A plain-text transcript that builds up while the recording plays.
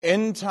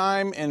End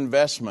time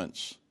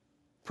investments,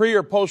 pre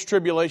or post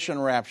tribulation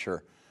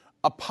rapture,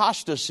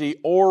 apostasy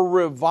or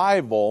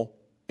revival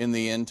in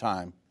the end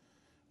time,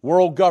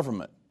 world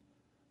government,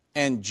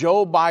 and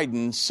Joe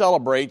Biden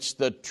celebrates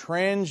the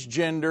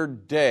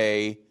Transgender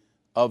Day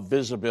of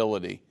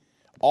Visibility.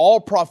 All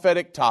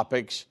prophetic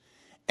topics,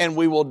 and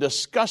we will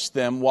discuss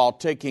them while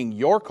taking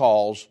your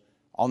calls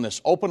on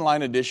this open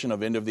line edition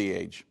of End of the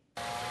Age.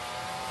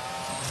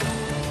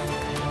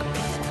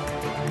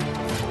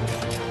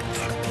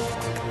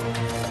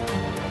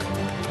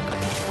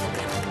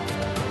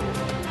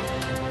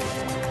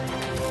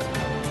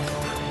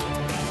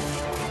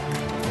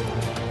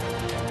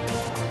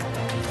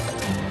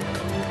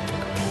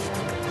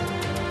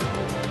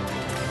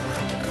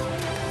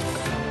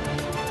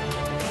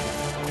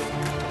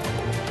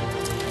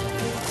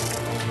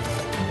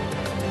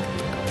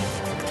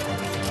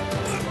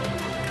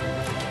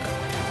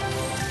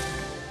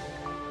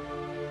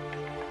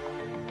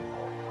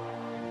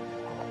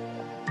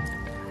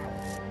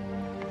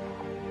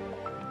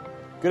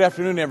 Good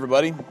afternoon,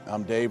 everybody.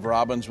 I'm Dave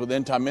Robbins with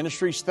End Time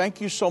Ministries. Thank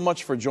you so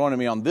much for joining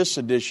me on this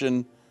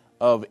edition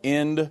of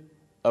End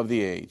of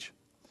the Age.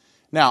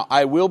 Now,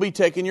 I will be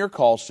taking your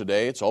calls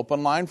today. It's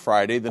Open Line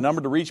Friday. The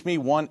number to reach me,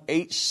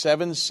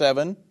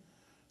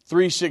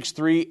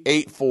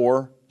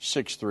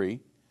 1-877-363-8463.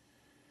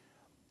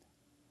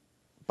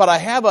 But I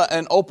have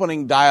an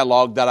opening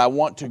dialogue that I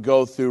want to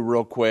go through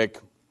real quick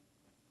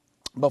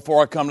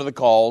before I come to the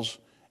calls.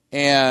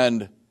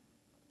 And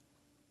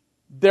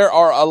there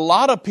are a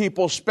lot of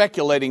people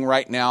speculating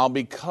right now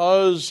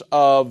because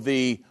of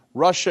the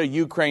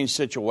Russia-Ukraine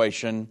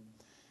situation.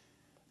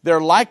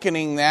 They're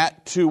likening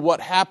that to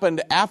what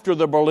happened after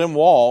the Berlin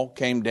Wall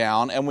came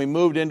down and we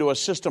moved into a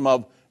system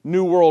of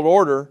New World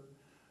Order.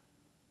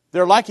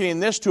 They're likening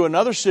this to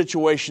another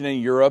situation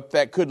in Europe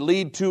that could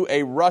lead to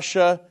a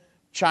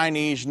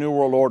Russia-Chinese New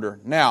World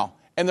Order. Now,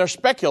 and they're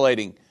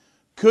speculating,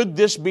 could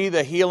this be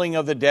the healing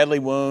of the deadly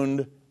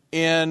wound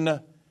in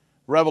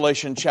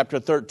Revelation chapter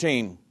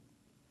 13?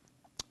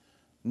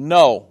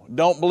 No,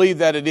 don't believe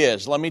that it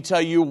is. Let me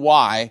tell you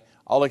why.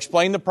 I'll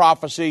explain the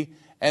prophecy,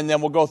 and then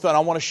we'll go through. And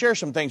I want to share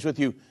some things with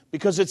you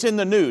because it's in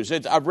the news.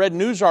 I've read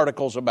news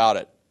articles about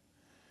it.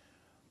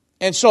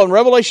 And so in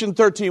Revelation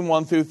 13,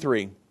 1 through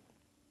 3, the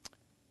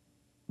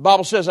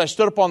Bible says, I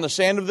stood upon the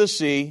sand of the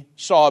sea,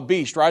 saw a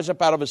beast rise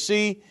up out of a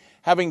sea,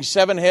 having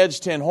 7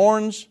 heads, 10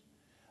 horns.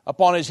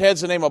 Upon his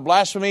heads the name of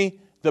blasphemy.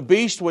 The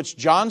beast which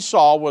John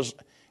saw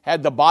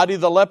had the body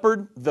of the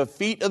leopard, the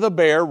feet of the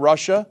bear,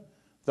 Russia,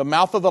 the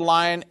mouth of the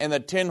lion, and the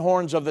 10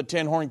 horns of the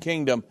 10-horn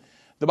kingdom.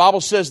 The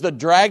Bible says the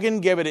dragon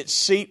gave it its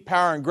seat,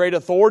 power, and great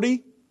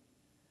authority.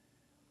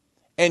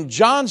 And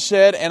John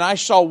said, and I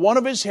saw one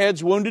of his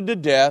heads wounded to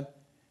death,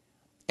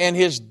 and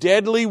his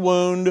deadly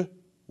wound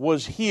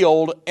was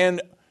healed.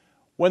 And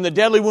when the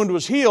deadly wound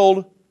was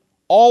healed,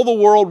 all the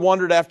world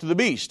wondered after the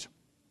beast.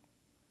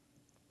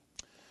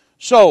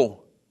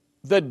 So,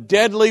 the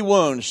deadly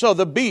wound. So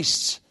the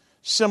beasts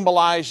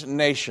symbolize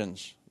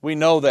nations. We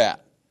know that.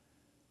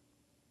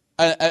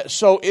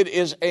 So it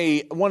is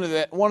one of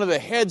the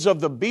heads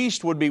of the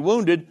beast would be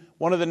wounded,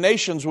 one of the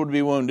nations would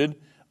be wounded,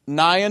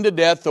 nigh unto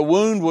death, the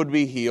wound would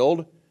be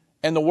healed,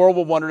 and the world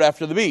would wonder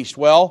after the beast.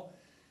 Well,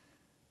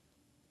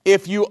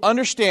 if you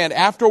understand,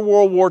 after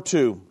World War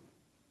II,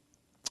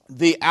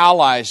 the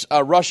Allies,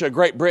 Russia,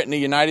 Great Britain, the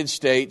United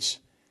States,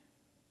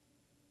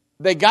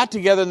 they got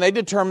together and they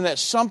determined that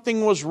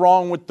something was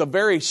wrong with the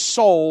very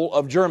soul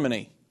of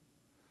Germany.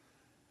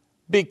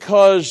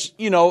 Because,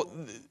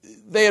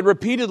 they had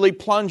repeatedly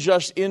plunged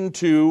us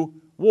into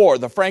war.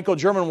 The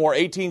Franco-German War,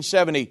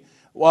 1870,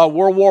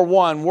 World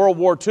War I, World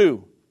War II.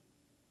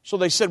 So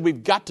they said,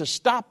 we've got to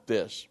stop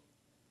this.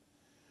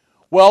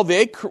 Well,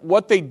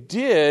 what they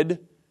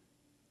did,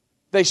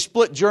 they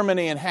split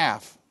Germany in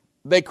half.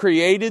 They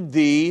created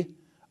the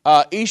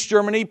East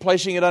Germany,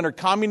 placing it under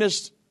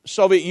communist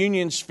Soviet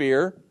Union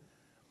sphere,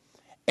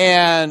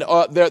 and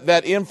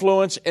that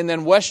influence, and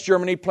then West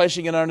Germany,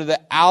 placing it under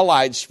the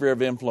Allied sphere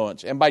of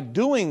influence. And by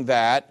doing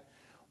that,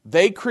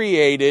 they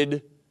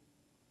created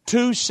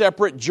 2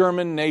 separate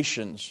German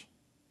nations.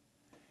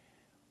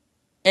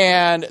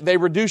 And they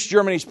reduced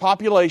Germany's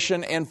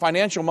population and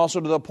financial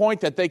muscle to the point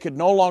that they could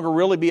no longer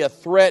really be a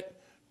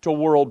threat to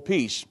world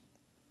peace.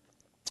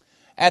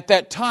 At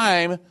that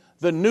time,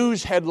 the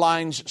news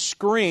headlines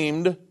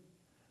screamed,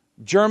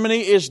 Germany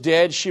is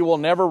dead, she will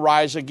never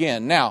rise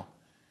again. Now,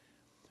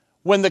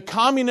 when the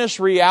communist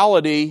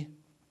reality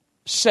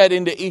set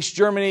into East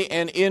Germany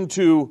and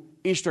into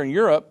Eastern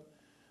Europe,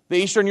 the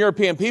Eastern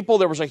European people,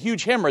 there was a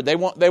huge hemorrhage.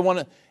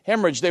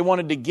 They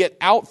wanted to get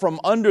out from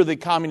under the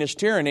communist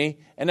tyranny,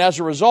 and as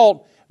a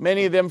result,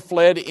 many of them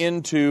fled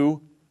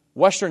into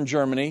Western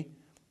Germany,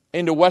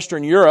 into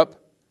Western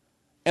Europe.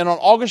 And on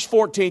August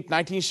 14th,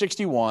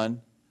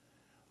 1961,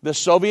 the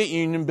Soviet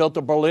Union built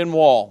the Berlin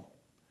Wall,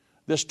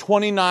 this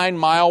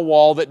 29-mile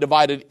wall that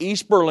divided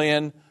East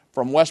Berlin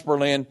from West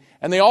Berlin,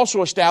 and they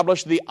also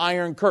established the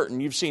Iron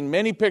Curtain. You've seen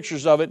many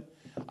pictures of it,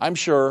 I'm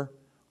sure.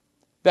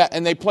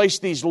 And they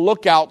placed these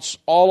lookouts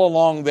all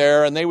along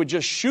there, and they would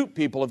just shoot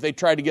people if they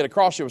tried to get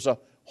across. It was a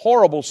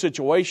horrible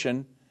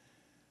situation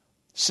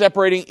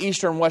separating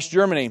East and West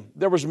Germany.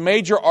 There was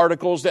major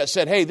articles that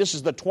said, hey, this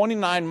is the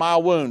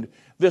 29-mile wound.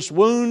 This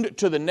wound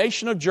to the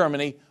nation of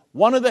Germany,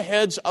 one of the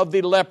heads of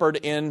the leopard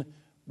in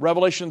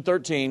Revelation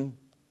 13,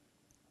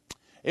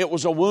 it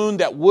was a wound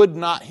that would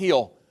not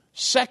heal.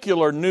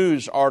 Secular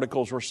news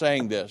articles were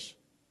saying this.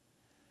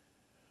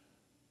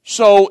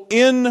 So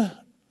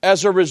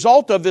as a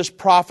result of this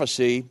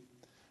prophecy,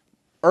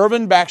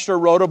 Irvin Baxter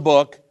wrote a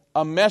book,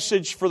 A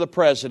Message for the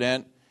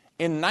President,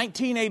 in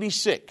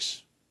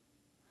 1986.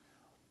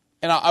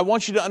 And I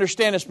want you to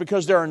understand this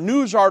because there are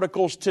news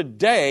articles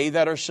today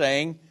that are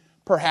saying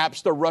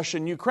perhaps the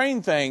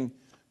Russian-Ukraine thing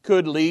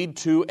could lead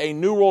to a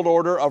new world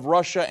order of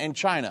Russia and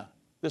China,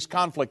 this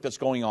conflict that's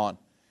going on.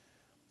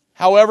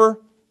 However,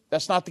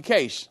 that's not the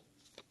case.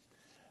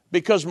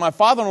 Because my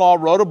father-in-law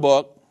wrote a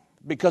book,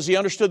 because he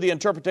understood the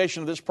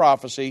interpretation of this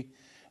prophecy,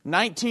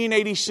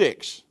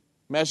 1986,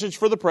 Message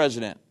for the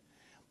President.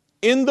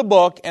 In the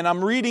book, and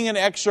I'm reading an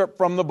excerpt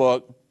from the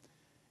book,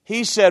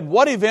 he said,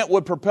 what event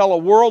would propel a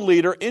world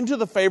leader into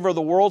the favor of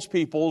the world's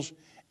peoples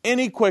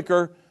any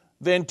quicker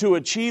than to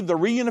achieve the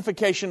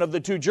reunification of the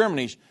two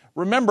Germanys?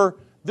 Remember,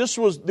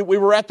 we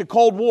were at the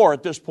Cold War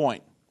at this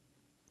point.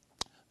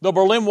 The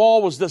Berlin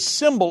Wall was the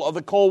symbol of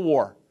the Cold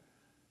War.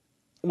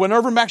 When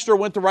Irvin Baxter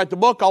went to write the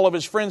book, all of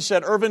his friends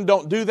said, Irvin,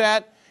 don't do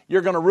that.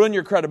 You're going to ruin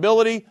your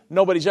credibility.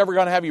 Nobody's ever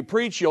going to have you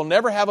preach. You'll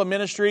never have a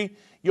ministry.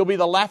 You'll be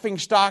the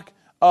laughingstock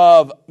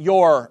of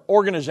your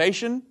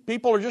organization.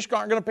 People are just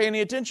aren't going to pay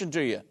any attention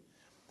to you.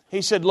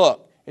 He said,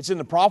 look, it's in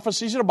the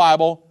prophecies of the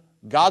Bible.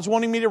 God's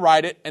wanting me to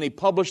write it, and he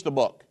published the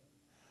book.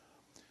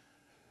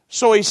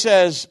 So he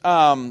says,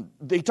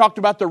 they talked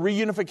about the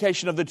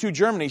reunification of the two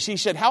Germanys. He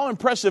said how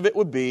impressive it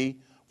would be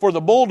for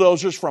the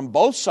bulldozers from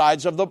both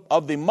sides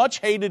of the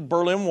much-hated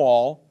Berlin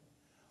Wall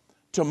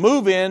to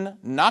move in,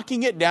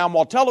 knocking it down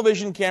while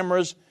television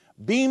cameras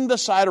beam the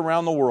sight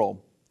around the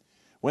world.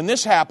 When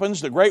this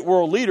happens, the great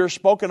world leader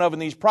spoken of in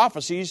these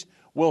prophecies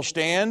will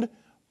stand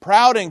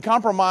proud of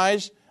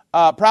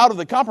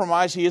the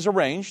compromise he has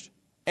arranged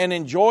and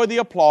enjoy the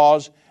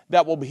applause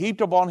that will be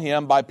heaped upon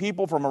him by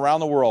people from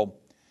around the world.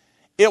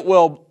 It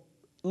will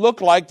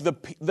look like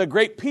the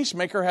great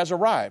peacemaker has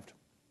arrived.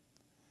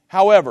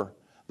 However,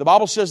 the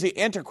Bible says the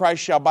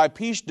Antichrist shall by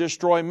peace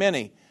destroy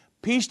many.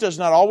 Peace does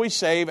not always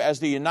save,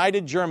 as the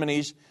united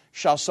Germanys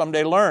shall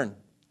someday learn.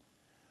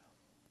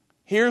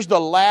 Here's the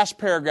last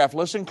paragraph.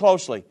 Listen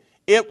closely.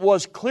 It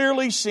was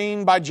clearly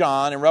seen by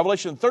John in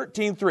Revelation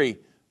 13:3,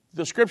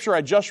 the scripture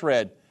I just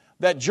read,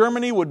 that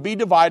Germany would be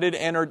divided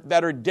and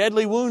that her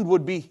deadly wound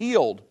would be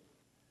healed.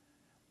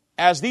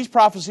 As these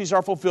prophecies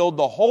are fulfilled,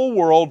 the whole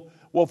world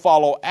will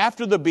follow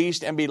after the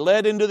beast and be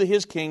led into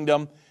his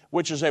kingdom,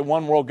 which is a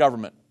one-world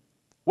government.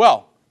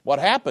 Well, what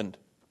happened?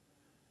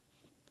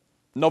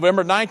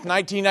 November 9th,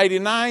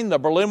 1989, the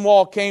Berlin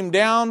Wall came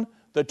down,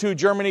 the two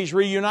Germanys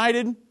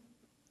reunited,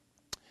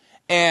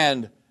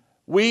 and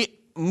we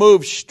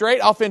moved straight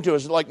off into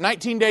it. Like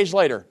 19 days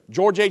later,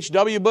 George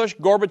H.W. Bush,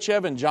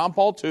 Gorbachev, and John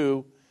Paul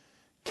II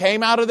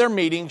came out of their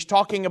meetings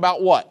talking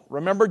about what?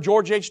 Remember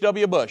George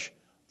H.W. Bush?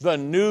 The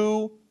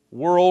New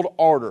World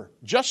Order,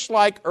 just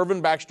like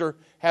Irvin Baxter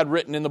had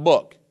written in the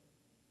book.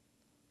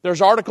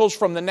 There's articles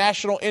from the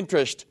national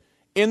interest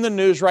in the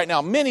news right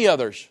now, many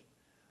others.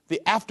 The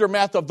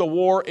aftermath of the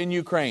war in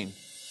Ukraine.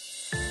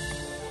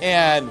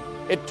 And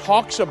it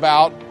talks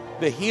about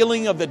the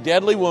healing of the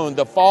deadly wound,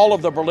 the fall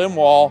of the Berlin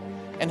Wall,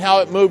 and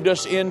how it moved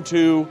us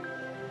into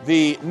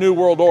the New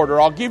World Order.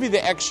 I'll give you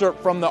the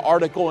excerpt from the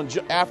article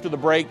after the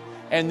break,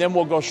 and then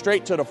we'll go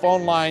straight to the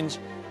phone lines.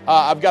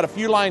 I've got a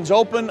few lines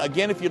open.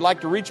 Again, if you'd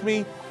like to reach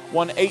me,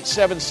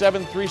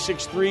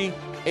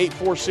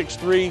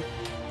 1-877-363-8463.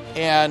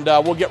 And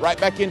we'll get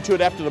right back into it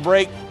after the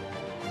break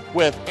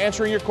with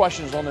answering your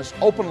questions on this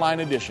open line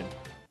edition.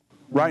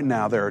 Right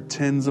now, there are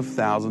tens of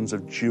thousands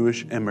of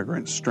Jewish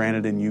immigrants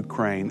stranded in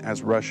Ukraine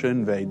as Russia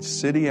invades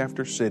city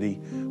after city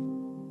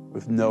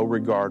with no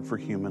regard for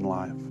human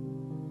life.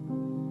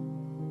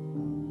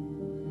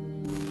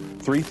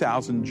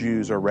 3,000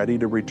 Jews are ready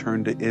to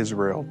return to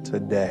Israel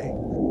today.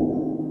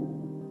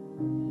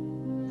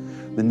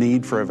 The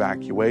need for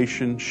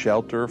evacuation,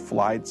 shelter,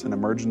 flights, and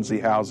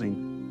emergency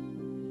housing,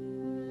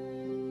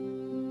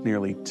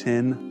 nearly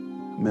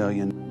 $10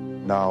 million.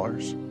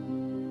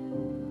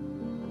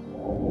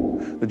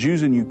 The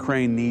Jews in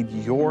Ukraine need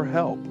your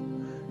help.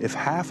 If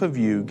half of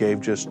you gave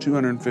just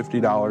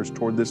 $250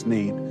 toward this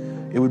need,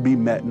 it would be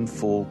met in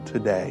full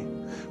today.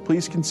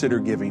 Please consider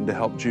giving to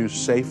help Jews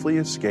safely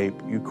escape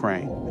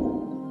Ukraine.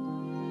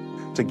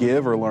 To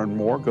give or learn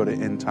more, go to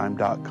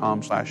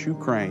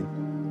endtime.com/Ukraine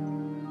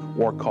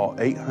or call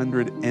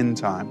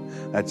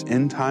 800-ENDTIME. That's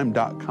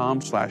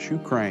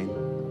endtime.com/Ukraine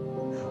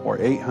or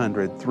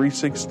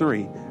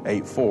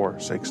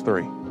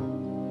 800-363-8463.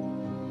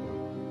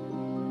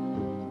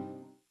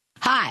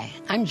 Hi,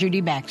 I'm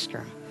Judy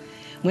Baxter.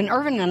 When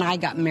Irvin and I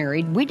got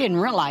married, we didn't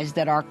realize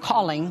that our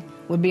calling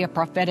would be a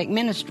prophetic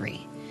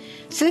ministry.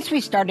 Since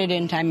we started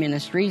End Time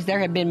Ministries, there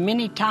have been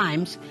many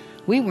times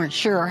we weren't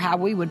sure how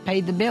we would pay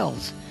the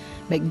bills,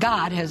 but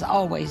God has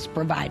always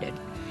provided.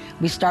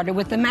 We started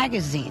with a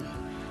magazine,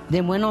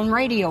 then went on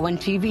radio and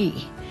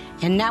TV,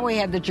 and now we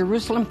have the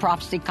Jerusalem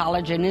Prophecy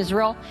College in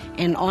Israel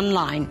and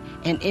online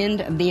and End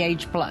of the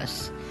Age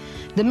Plus.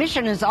 The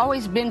mission has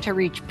always been to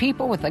reach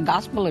people with the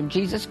gospel of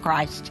Jesus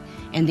Christ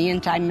and the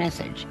end time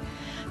message.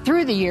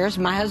 Through the years,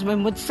 my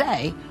husband would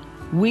say,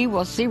 we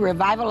will see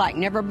revival like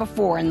never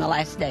before in the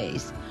last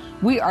days.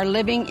 We are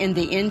living in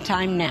the end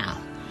time now.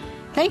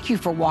 Thank you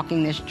for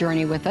walking this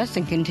journey with us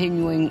and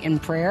continuing in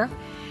prayer.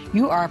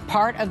 You are a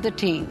part of the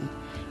team.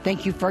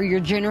 Thank you for your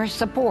generous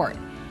support.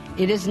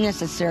 It is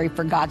necessary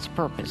for God's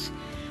purpose.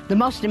 The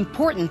most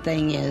important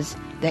thing is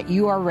that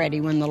you are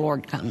ready when the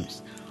Lord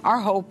comes. Our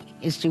hope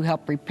is to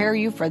help prepare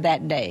you for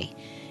that day.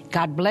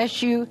 God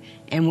bless you,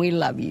 and we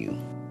love you.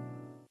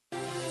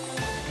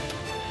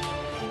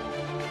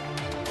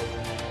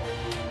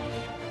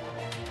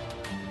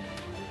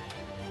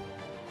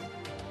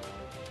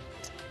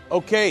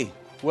 Okay,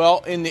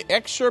 well, in the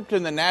excerpt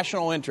in the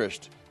National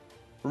Interest,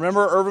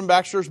 remember Irvin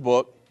Baxter's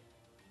book,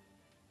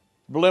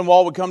 Berlin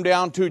Wall would come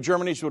down, two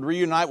Germanys would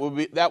reunite,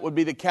 that would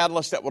be the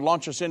catalyst that would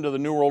launch us into the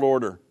New World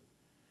Order.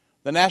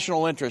 The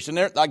National Interest, and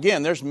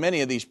there's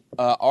many of these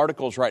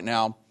articles right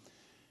now.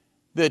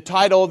 The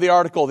title of the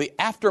article, The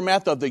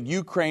Aftermath of the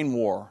Ukraine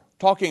War,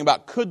 talking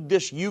about could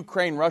this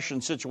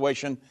Ukraine-Russian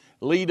situation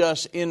lead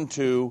us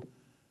into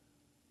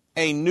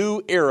a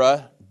new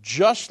era,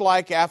 just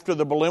like after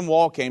the Berlin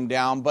Wall came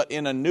down, but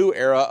in a new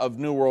era of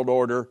New World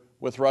Order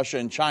with Russia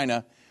and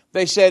China.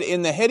 They said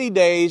in the heady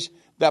days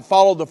that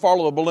followed the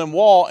fall of the Berlin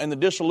Wall and the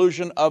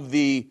dissolution of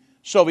the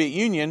Soviet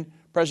Union,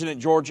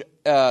 President George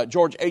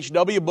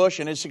H.W.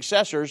 Bush and his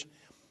successors,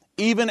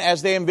 even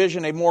as they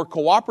envisioned a more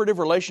cooperative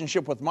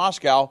relationship with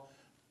Moscow,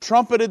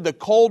 trumpeted the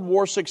Cold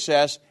War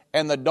success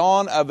and the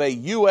dawn of a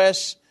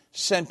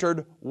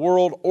U.S.-centered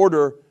world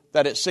order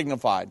that it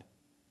signified.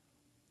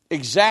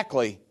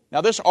 Exactly. Now,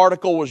 this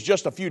article was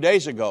just a few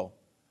days ago,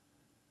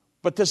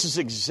 but this is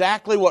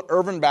exactly what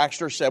Irvin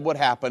Baxter said would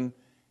happen.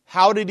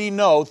 How did he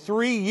know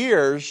 3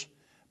 years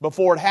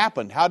before it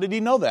happened? How did he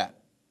know that?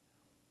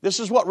 This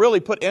is what really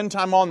put End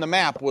Time on the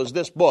map, was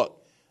this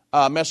book,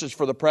 Message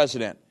for the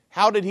President.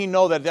 How did he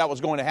know that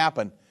was going to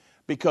happen?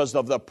 Because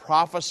of the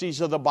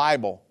prophecies of the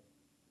Bible.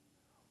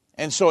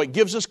 And so it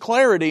gives us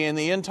clarity in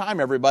the end time,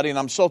 everybody, and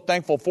I'm so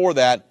thankful for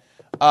that,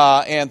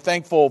 and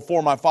thankful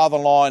for my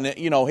father-in-law and,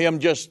 him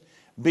just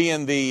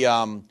being the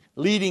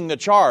leading the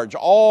charge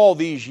all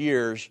these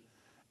years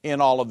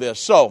in all of this.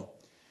 So,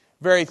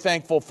 very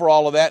thankful for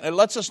all of that. And it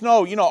lets us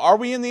know, are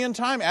we in the end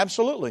time?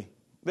 Absolutely.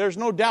 There's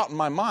no doubt in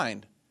my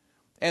mind.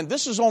 And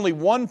this is only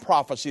one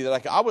prophecy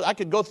that I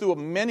could go through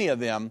many of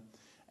them,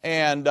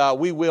 and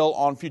we will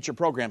on future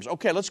programs.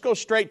 Okay, let's go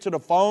straight to the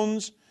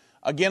phones.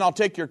 Again, I'll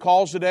take your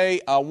calls today,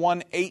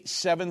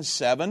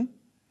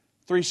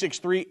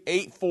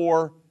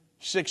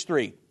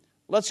 1-877-363-8463.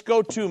 Let's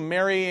go to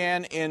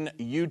Marianne in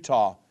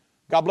Utah.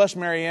 God bless,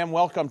 Marianne.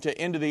 Welcome to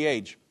End of the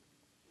Age.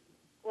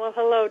 Well,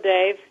 hello,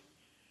 Dave.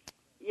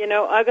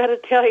 I got to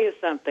tell you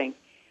something.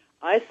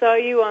 I saw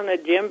you on the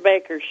Jim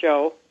Bakker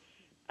show.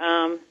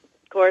 Of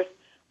course,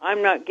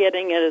 I'm not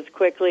getting it as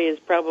quickly as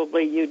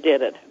probably you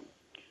did it.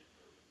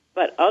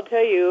 But I'll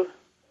tell you,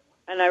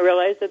 and I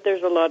realize that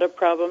there's a lot of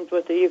problems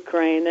with the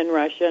Ukraine and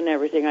Russia and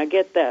everything. I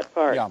get that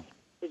part. Yeah.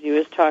 Because you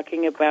was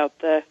talking about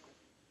the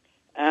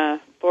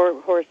four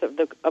horse of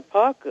the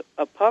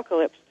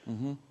apocalypse.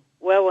 Mm-hmm.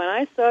 Well, when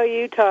I saw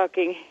you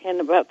talking in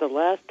about the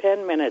last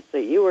 10 minutes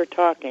that you were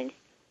talking,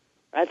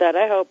 I thought,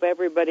 I hope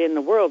everybody in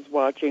the world's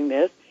watching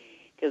this,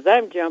 because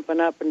I'm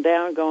jumping up and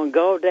down going,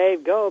 go,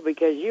 Dave, go,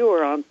 because you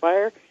were on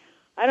fire.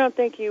 I don't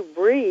think you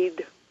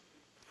breathed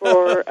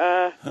for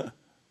a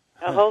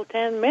whole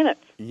 10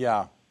 minutes.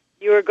 Yeah.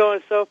 You were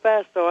going so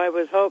fast, so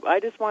I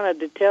just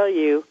wanted to tell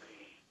you,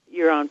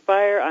 you're on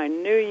fire. I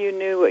knew you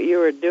knew what you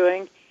were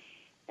doing,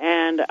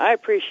 and I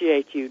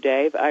appreciate you,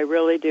 Dave. I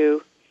really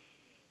do,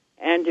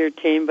 and your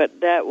team,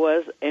 but that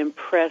was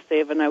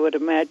impressive, and I would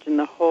imagine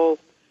the whole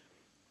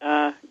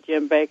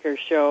Jim Bakker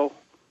show,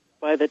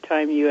 by the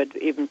time you had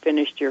even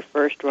finished your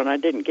first one. I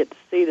didn't get to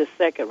see the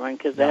second one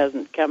because it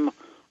hasn't come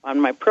on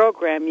my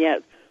program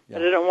yet,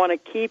 but I don't want to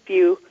keep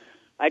you.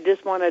 I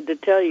just wanted to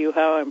tell you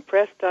how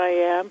impressed I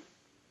am,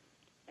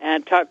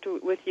 and talked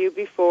with you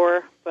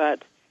before,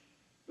 but,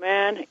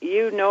 man,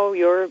 you know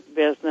your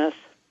business,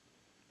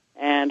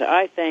 and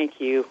I thank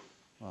you.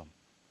 Wow.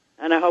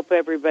 And I hope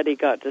everybody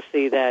got to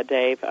see that,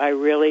 Dave. I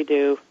really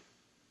do.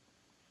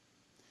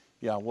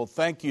 Yeah, well,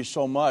 thank you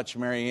so much,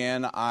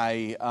 Marianne.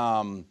 I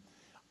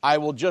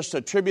will just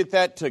attribute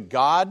that to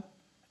God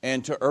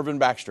and to Irvin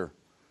Baxter.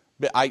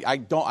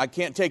 I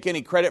can't take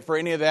any credit for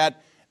any of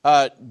that.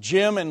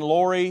 Jim and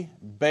Lori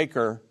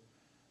Bakker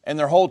and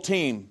their whole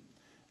team,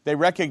 they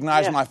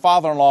recognized my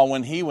father-in-law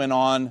when he went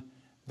on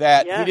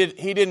that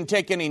he didn't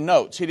take any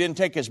notes. He didn't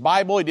take his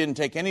Bible. He didn't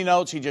take any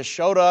notes. He just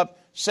showed up,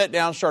 sat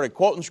down, started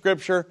quoting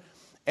Scripture,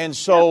 and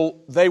so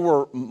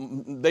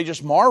they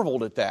just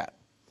marveled at that.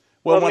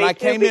 Well, when I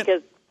came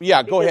in,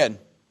 Yeah, go ahead.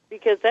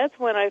 Because that's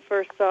when I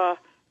first saw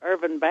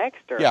Irvin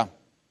Baxter. Yeah.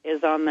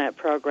 Is on that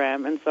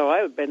program, and so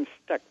I've been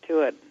stuck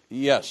to it.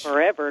 Yes.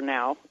 Forever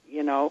now,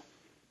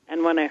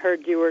 And when I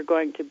heard you were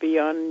going to be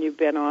on, and you've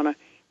been on a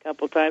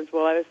couple times,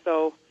 I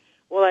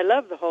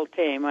love the whole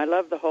team. I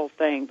love the whole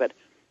thing, but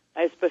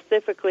I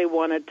specifically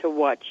wanted to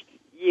watch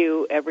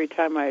you every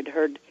time I'd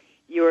heard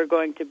you were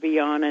going to be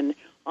on, and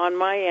on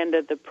my end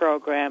of the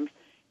program,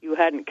 you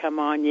hadn't come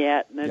on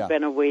yet, and it's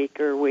been a week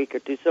or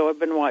two, so I've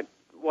been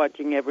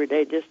watching every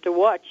day just to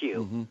watch you.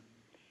 Mm-hmm.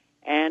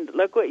 And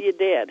look what you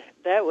did.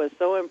 That was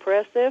so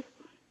impressive.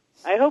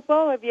 I hope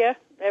all of you,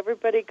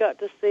 everybody got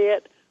to see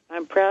it.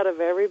 I'm proud of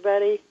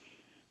everybody.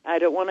 I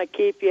don't want to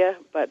keep you,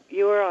 but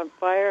you were on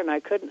fire, and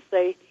I couldn't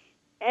say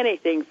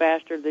anything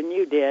faster than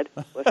you did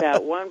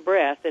without one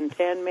breath in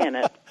 10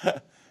 minutes.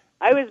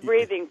 I was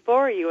breathing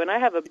for you, and I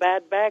have a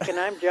bad back, and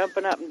I'm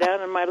jumping up and down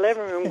in my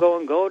living room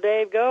going, go,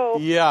 Dave, go.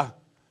 Yeah.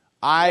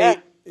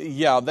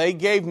 They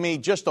gave me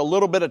just a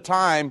little bit of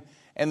time,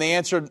 and they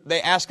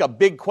asked a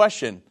big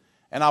question.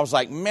 And I was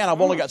like, man, I've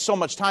only got so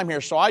much time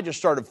here. So I just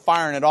started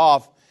firing it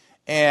off.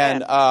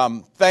 And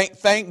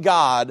thank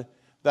God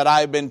that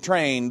I've been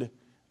trained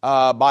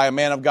by a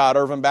man of God,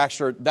 Irvin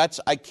Baxter.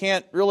 I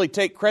can't really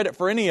take credit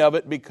for any of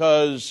it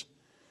because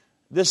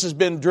this has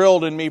been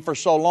drilled in me for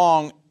so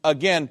long.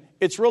 Again,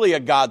 it's really a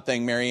God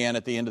thing, Marianne,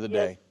 at the end of the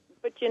day.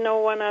 But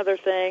one other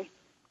thing.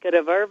 Could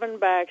have Irvin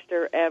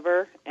Baxter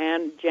ever,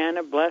 and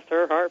Janet, bless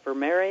her heart, for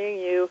marrying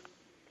you,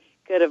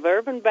 could have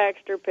Irvin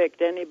Baxter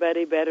picked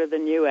anybody better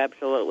than you?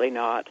 Absolutely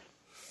not.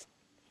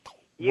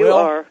 You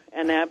are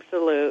an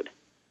absolute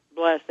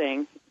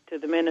blessing to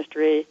the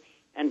ministry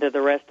and to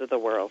the rest of the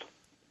world.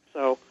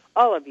 So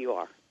all of you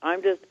are. I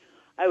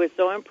was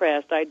so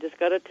impressed. I just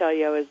got to tell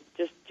you, I was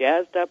just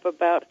jazzed up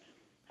about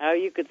how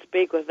you could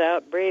speak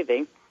without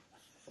breathing.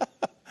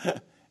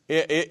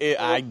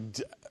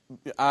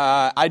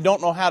 I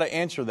don't know how to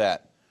answer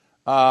that.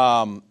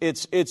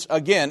 It's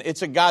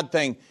a God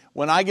thing.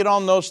 When I get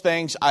on those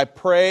things, I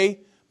pray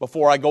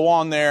before I go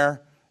on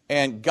there,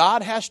 and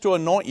God has to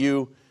anoint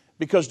you,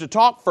 because to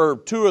talk for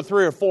 2 or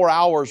 3 or 4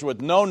 hours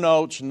with no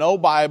notes, no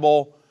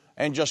Bible,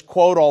 and just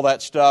quote all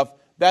that stuff,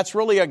 that's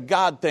really a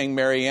God thing,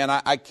 Marianne.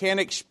 I can't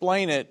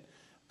explain it.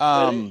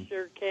 But it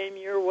sure came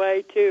your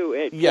way, too.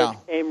 It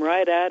just came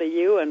right out of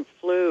you and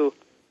flew.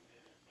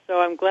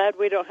 So I'm glad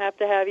we don't have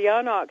to have you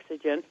on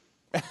oxygen.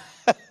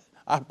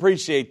 I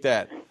appreciate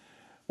that.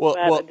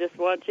 I just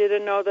want you to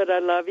know that I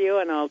love you,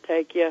 and I'll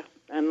take you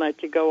and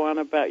let you go on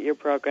about your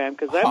program,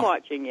 because I'm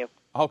watching you.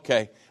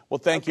 Okay. Well,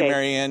 thank you,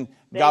 Marianne.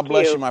 God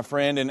bless you, my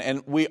friend.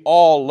 And we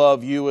all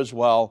love you as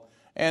well.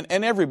 And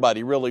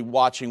everybody really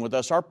watching with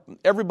us,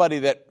 everybody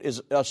that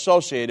is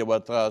associated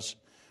with us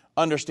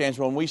understands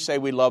when we say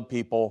we love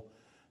people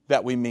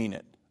that we mean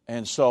it.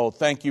 And so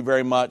thank you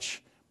very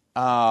much.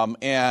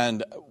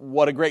 And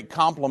what a great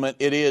compliment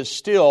it is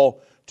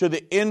still to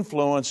the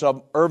influence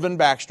of Irvin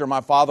Baxter,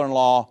 my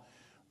father-in-law,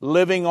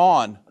 living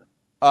on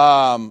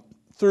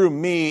through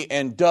me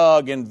and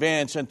Doug and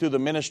Vince and through the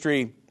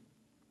ministry,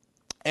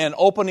 and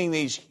opening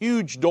these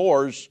huge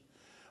doors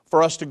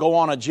for us to go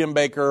on a Jim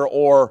Baker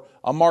or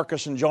a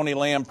Marcus and Joni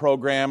Lamb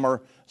program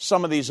or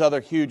some of these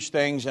other huge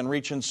things, and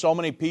reaching so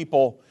many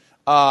people.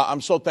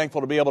 I'm so thankful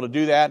to be able to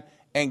do that,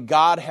 and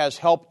God has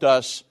helped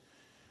us.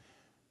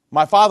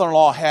 My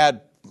father-in-law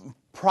had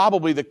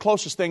probably the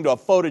closest thing to a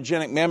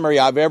photogenic memory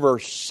I've ever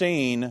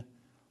seen.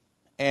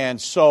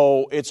 And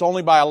so it's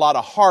only by a lot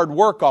of hard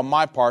work on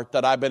my part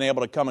that I've been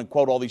able to come and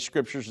quote all these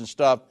scriptures and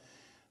stuff.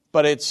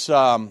 But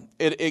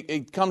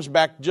it comes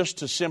back just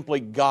to simply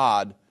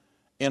God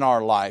in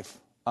our life.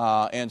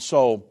 And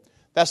so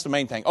that's the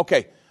main thing.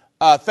 Okay,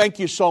 thank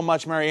you so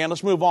much, Marianne.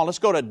 Let's move on. Let's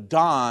go to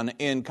Don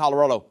in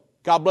Colorado.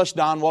 God bless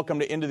Don. Welcome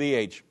to End of the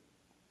Age.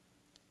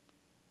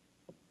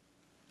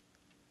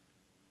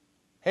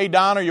 Hey,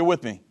 Don, are you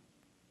with me?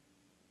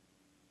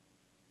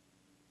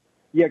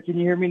 Yeah, can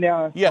you hear me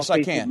now? Yes,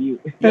 I can.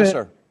 Yes,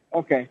 sir.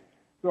 Okay.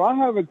 So I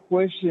have a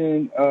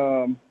question.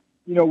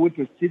 With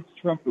the sixth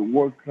trumpet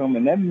war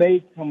coming, that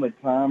may come a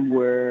time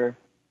where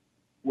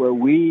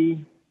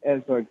we,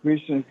 as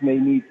Christians, may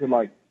need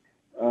to,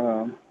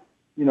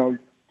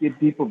 get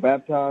people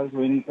baptized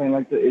or anything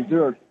like that. Is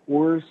there a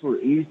course or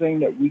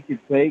anything that we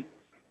could take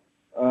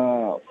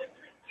to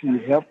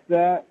help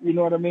that? You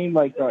know what I mean?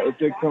 Like, if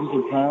there comes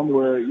a time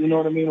where, you know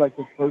what I mean, like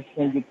the first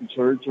can't get to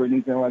church or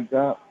anything like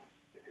that.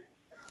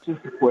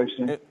 Just a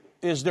question.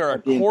 Is there a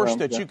course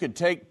that you could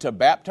take to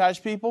baptize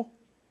people?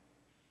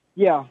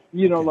 Yeah,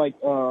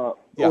 or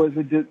is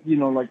it just,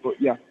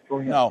 go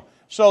ahead. No.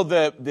 So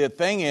the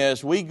thing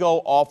is, we go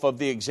off of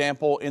the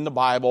example in the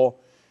Bible.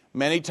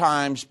 Many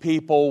times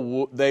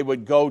people, they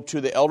would go to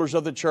the elders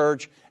of the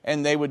church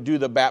and they would do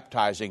the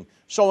baptizing.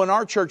 So in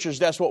our churches,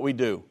 that's what we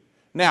do.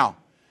 Now,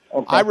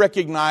 I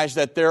recognize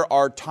that there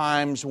are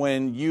times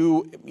when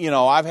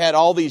I've had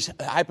all these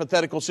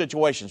hypothetical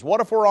situations. What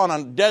if we're on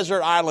a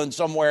desert island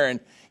somewhere and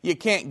you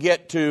can't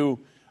get to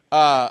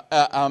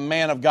a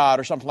man of God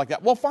or something like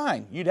that? Well,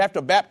 fine. You'd have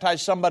to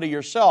baptize somebody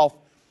yourself.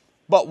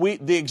 But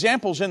the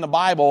examples in the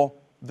Bible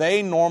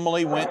they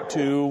normally went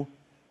to,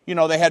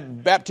 they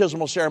had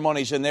baptismal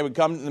ceremonies, and they would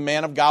come, the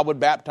man of God would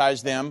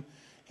baptize them.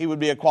 He would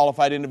be a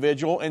qualified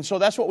individual. And so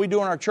that's what we do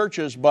in our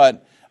churches.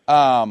 But,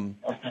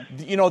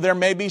 there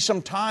may be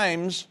some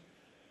times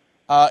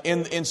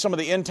in some of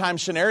the end time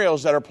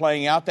scenarios that are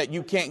playing out that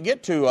you can't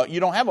get to. You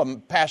don't have a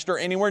pastor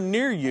anywhere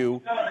near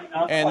you.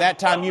 And that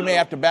time you may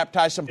have to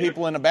baptize some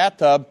people in a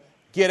bathtub.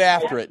 Get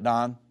after it,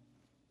 Don.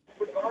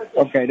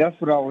 Okay, that's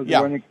what I was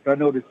wondering. Cause I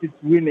know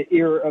we're in the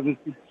era of the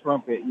sixth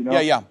trumpet,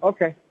 Yeah.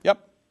 Okay.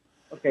 Yep.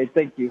 Okay,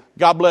 thank you.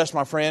 God bless,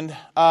 my friend.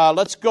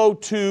 Let's go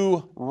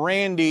to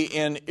Randy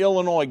in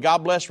Illinois.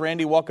 God bless,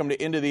 Randy. Welcome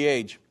to End of the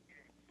Age.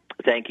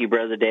 Thank you,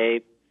 Brother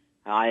Dave.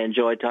 I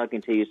enjoy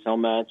talking to you so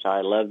much.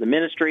 I love the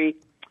ministry,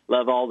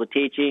 love all the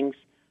teachings.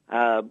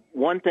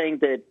 One thing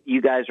that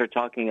you guys are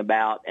talking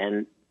about,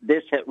 and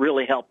this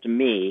really helped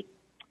me,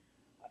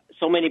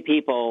 so many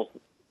people,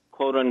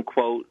 quote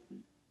unquote,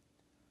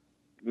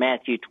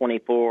 Matthew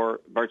 24,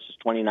 verses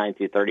 29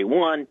 through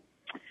 31,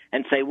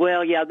 and say,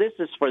 well, yeah, this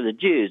is for the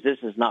Jews. This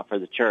is not for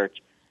the church.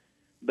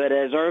 But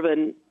as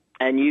Irvin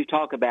and you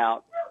talk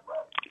about,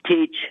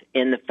 teach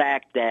in the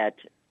fact that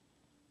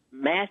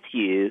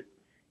Matthew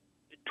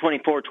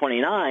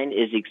 24:29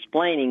 is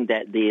explaining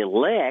that the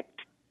elect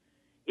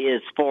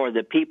is for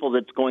the people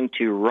that's going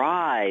to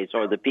rise,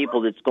 or the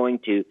people that's going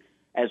to,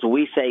 as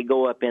we say,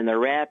 go up in the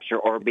rapture,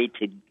 or be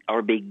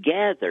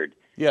gathered.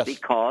 Yes.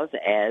 Because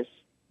as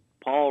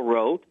Paul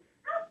wrote,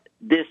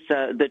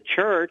 the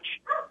church,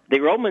 the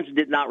Romans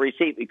did not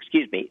receive,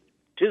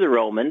 to the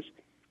Romans,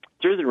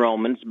 through the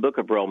Romans, book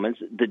of Romans,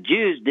 the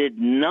Jews did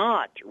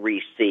not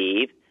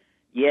receive,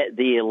 yet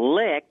the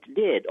elect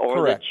did, or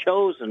Correct. the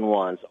chosen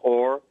ones,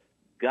 or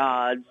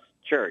God's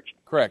church.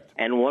 Correct.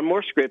 And one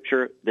more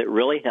scripture that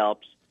really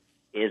helps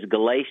is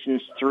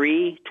Galatians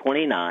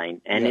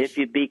 3:29, and Yes. if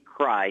you be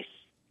Christ,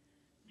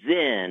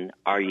 then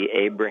are you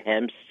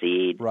Abraham's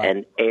seed Right.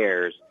 and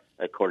heirs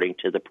according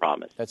to the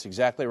promise. That's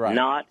exactly right.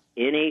 Not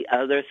any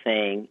other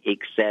thing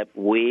except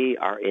we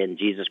are in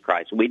Jesus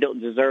Christ. We don't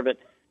deserve it.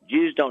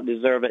 Jews don't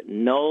deserve it.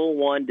 No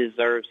one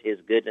deserves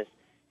his goodness,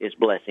 his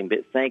blessing.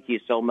 But thank you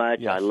so much.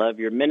 Yes. I love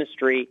your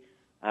ministry.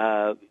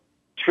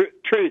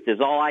 Truth is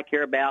all I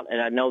care about, and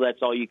I know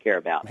that's all you care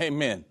about.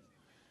 Amen.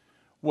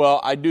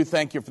 Well, I do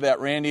thank you for that,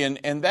 Randy.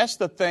 And that's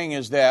the thing,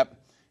 is that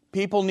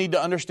people need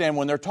to understand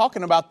when they're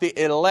talking about the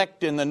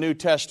elect in the New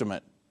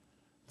Testament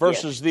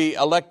versus the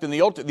elect in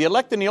the Old Testament. The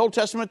elect in the Old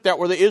Testament, that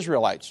were the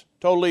Israelites.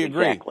 Totally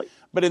agree. Exactly.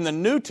 But in the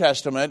New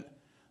Testament,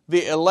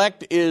 the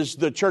elect is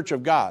the church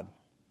of God.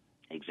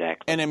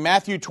 Exactly. And in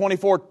Matthew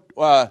 24,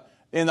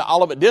 in the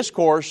Olivet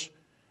Discourse,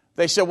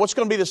 they said, what's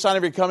going to be the sign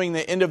of your coming,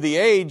 the end of the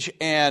age?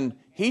 And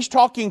he's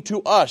talking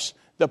to us,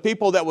 the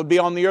people that would be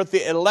on the earth,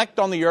 the elect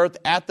on the earth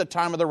at the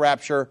time of the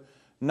rapture,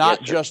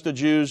 not just the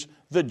Jews.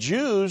 The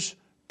Jews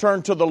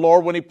turn to the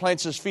Lord when he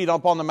plants his feet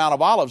up on the Mount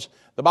of Olives.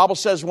 The Bible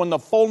says when the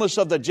fullness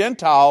of the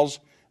Gentiles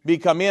be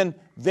come in,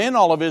 then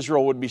all of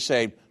Israel would be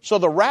saved. So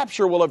the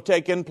rapture will have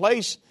taken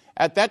place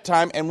at that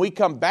time, and we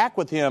come back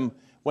with him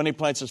when he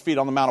plants his feet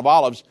on the Mount of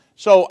Olives.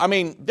 So, I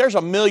mean, there's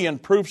a million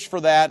proofs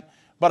for that,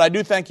 but I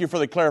do thank you for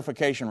the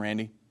clarification,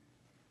 Randy.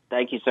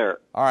 Thank you, sir.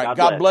 All right,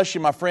 God bless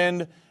you, my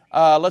friend.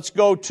 Let's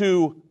go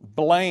to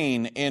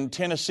Blaine in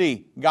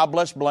Tennessee. God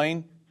bless,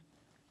 Blaine.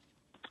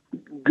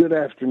 Good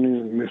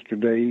afternoon, Mr.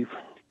 Dave.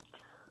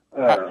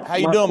 How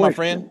you doing, my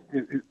friend?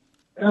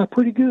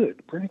 Pretty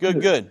good.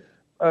 Good.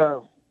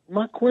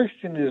 My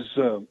question is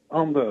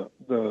on the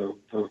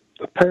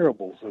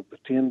parables of the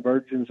 10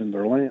 virgins and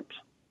their lamps.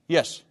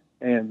 Yes.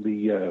 And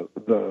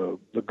the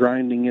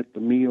grinding at the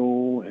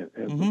mill,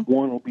 and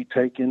one will be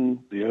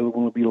taken, the other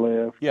one will be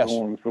left, Yes.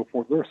 so on and so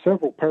forth. There are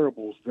several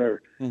parables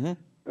there.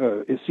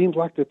 It seems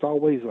like it's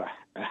always a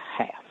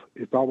half.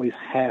 It's always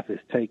half is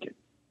taken.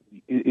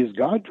 Is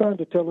God trying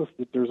to tell us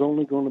that there's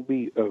only going to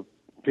be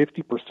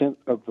 50%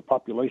 of the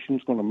population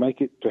is going to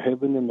make it to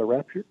heaven in the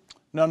rapture?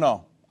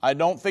 No. I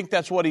don't think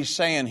that's what he's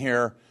saying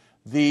here.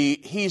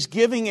 He's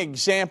giving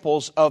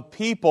examples of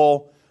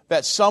people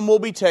that some will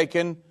be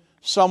taken,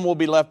 some will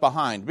be left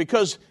behind.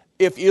 Because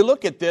if you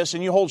look at this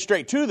and you hold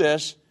straight to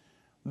this,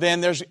 then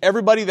there's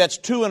everybody that's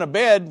two in a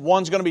bed,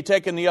 one's going to be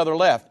taken, the other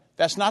left.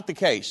 That's not the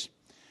case.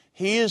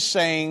 He is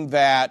saying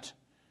that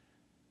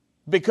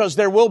because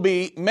there will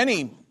be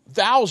many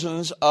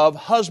thousands of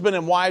husband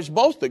and wives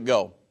both that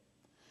go.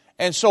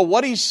 And so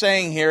what he's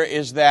saying here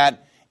is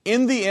that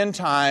in the end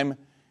time,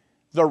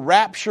 the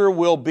rapture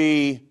will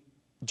be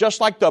just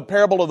like the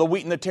parable of the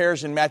wheat and the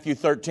tares in Matthew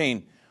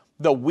 13.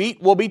 The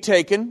wheat will be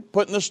taken,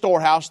 put in the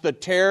storehouse. The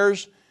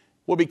tares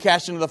will be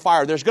cast into the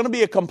fire. There's going to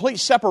be a complete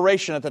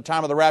separation at the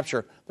time of the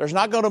rapture. There's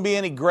not going to be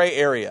any gray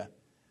area.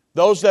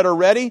 Those that are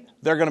ready,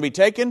 they're going to be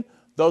taken.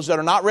 Those that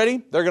are not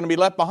ready, they're going to be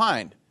left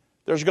behind.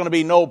 There's going to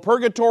be no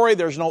purgatory.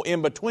 There's no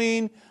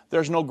in-between.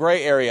 There's no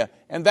gray area.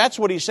 And that's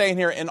what he's saying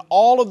here in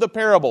all of the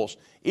parables,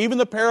 even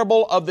the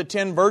parable of the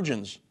 10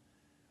 virgins.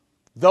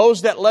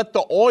 Those that let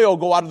the oil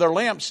go out of their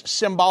lamps,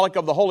 symbolic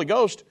of the Holy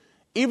Ghost,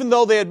 even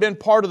though they had been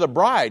part of the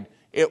bride,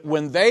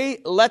 when they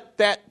let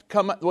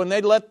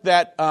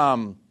that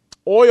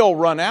oil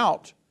run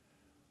out,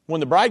 When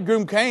the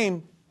bridegroom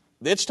came,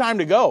 it's time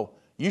to go.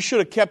 You should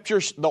have kept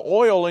the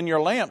oil in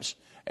your lamps.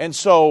 And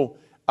so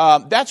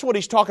that's what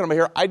he's talking about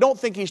here. I don't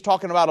think he's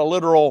talking about a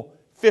literal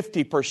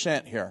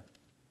 50% here.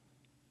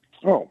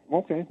 Oh,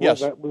 okay. Well,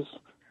 yes. That was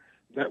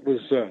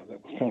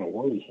kind of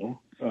worrisome.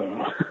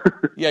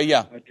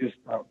 Yeah. I just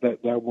that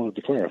I wanted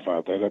to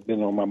clarify that. I've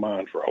been on my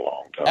mind for a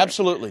long time.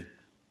 Absolutely.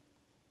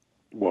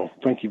 Well,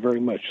 thank you very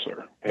much,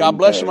 sir. God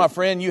bless you, my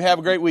friend. You have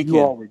a great weekend.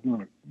 You all are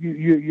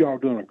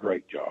doing a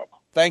great job.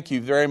 Thank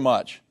you very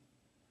much.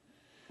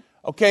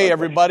 Okay,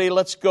 everybody,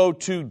 let's go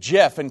to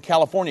Jeff in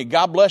California.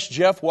 God bless,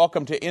 Jeff.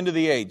 Welcome to End of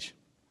the Age.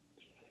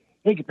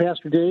 Thank you,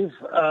 Pastor Dave.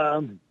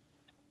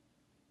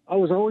 I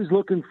was always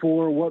looking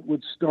for what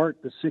would start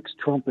the Sixth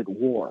Trumpet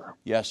War.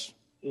 Yes.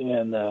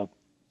 And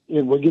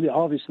we're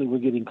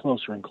getting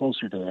closer and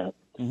closer to that.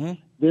 Mm-hmm.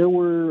 There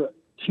were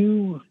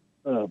two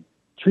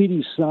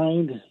treaties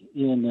signed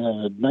in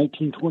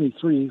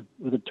 1923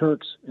 with the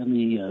Turks and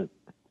the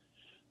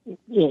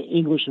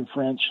English and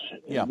French,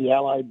 and the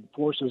Allied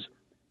forces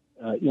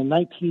in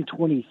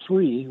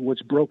 1923, which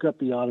broke up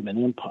the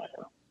Ottoman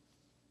Empire.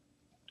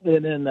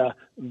 And then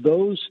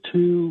those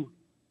two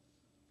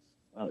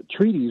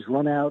treaties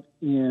run out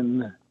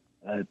in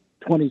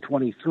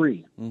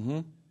 2023. Mm-hmm.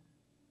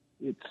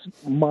 It's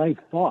my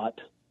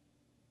thought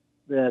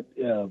that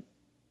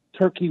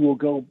Turkey will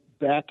go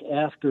back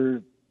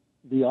after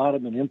the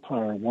Ottoman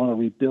Empire and want to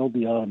rebuild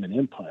the Ottoman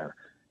Empire.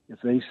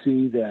 If they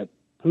see that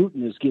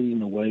Putin is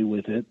getting away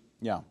with it,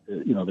 their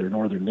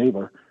northern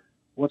neighbor,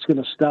 what's going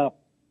to stop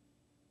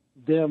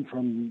them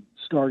from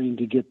starting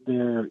to get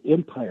their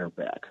empire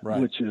back,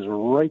 which is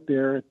right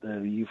there at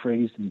the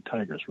Euphrates and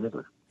Tigris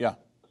River. Yeah.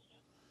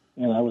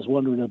 And I was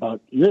wondering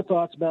about your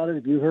thoughts about it.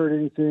 Have you heard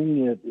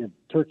anything? If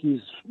Turkey's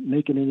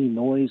making any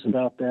noise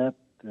about that?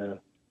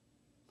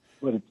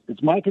 But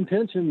it's my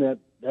contention that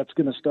that's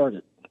going to start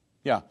it.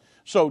 Yeah.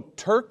 So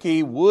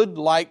Turkey would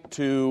like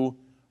to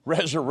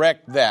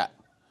resurrect that,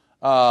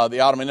 the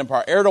Ottoman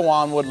Empire.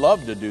 Erdogan would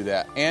love to do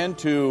that and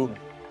to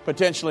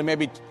potentially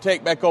maybe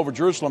take back over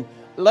Jerusalem.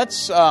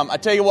 Let's, I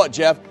tell you what,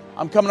 Jeff,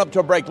 I'm coming up to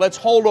a break. Let's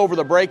hold over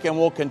the break and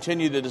we'll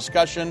continue the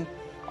discussion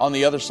on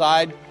the other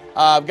side.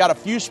 I've got a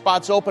few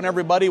spots open,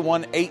 everybody,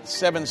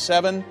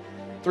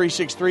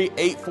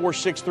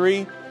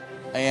 1-877-363-8463.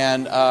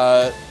 And,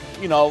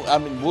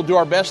 we'll do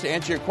our best to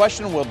answer your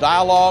question. We'll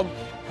dialogue,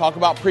 talk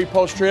about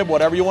pre-post trib,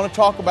 whatever you want to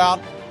talk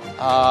about.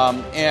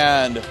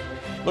 And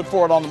look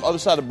for it on the other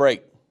side of the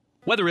break.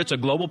 Whether it's a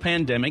global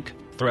pandemic,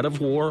 threat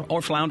of war,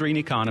 or floundering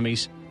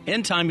economies,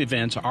 end-time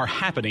events are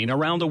happening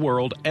around the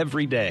world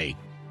every day.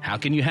 How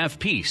can you have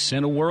peace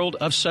in a world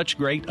of such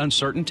great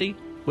uncertainty?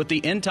 With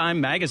the End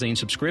Time Magazine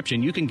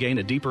subscription, you can gain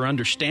a deeper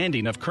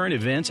understanding of current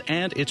events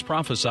and its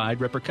prophesied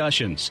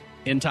repercussions.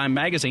 End Time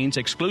Magazine's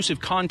exclusive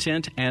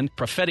content and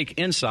prophetic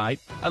insight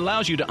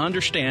allows you to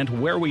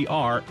understand where we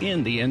are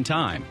in the end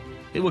time.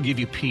 It will give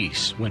you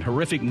peace when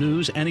horrific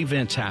news and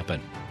events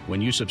happen. When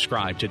you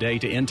subscribe today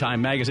to End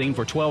Time Magazine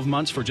for 12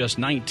 months for just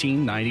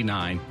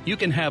 $19.99, you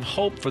can have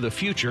hope for the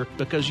future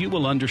because you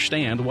will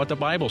understand what the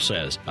Bible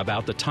says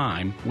about the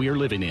time we are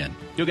living in.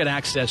 You'll get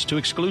access to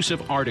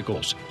exclusive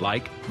articles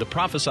like the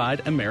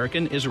Prophesied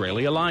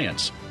American-Israeli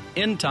Alliance,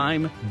 End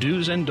Time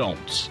Do's and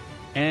Don'ts,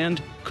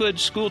 and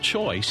Could School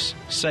Choice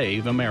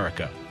Save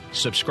America?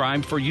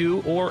 Subscribe for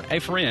you or a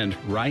friend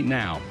right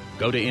now.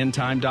 Go to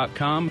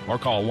endtime.com or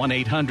call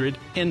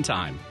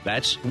 1-800-END-TIME.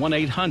 That's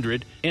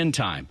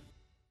 1-800-END-TIME.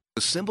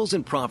 The symbols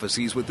and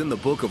prophecies within the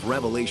book of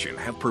Revelation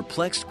have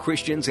perplexed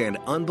Christians and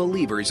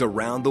unbelievers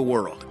around the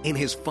world. In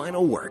his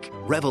final work,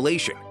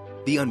 Revelation,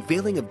 The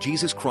Unveiling of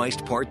Jesus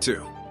Christ Part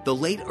 2, the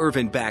late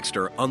Irvin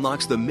Baxter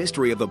unlocks the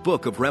mystery of the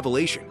book of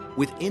Revelation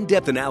with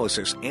in-depth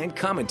analysis and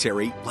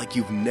commentary like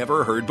you've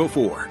never heard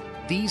before.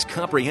 These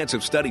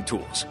comprehensive study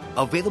tools,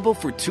 available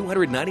for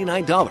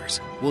 $299,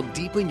 will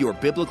deepen your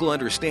biblical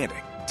understanding.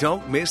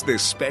 Don't miss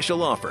this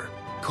special offer.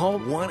 Call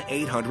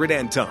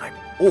 1-800-END-TIME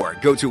or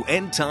go to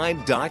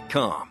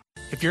endtime.com.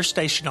 If your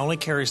station only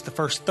carries the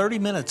first 30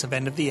 minutes of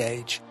End of the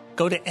Age,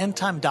 go to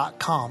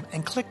endtime.com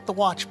and click the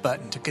watch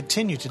button to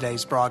continue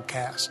today's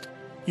broadcast.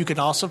 You can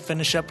also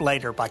finish up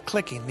later by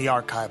clicking the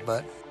archive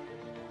button.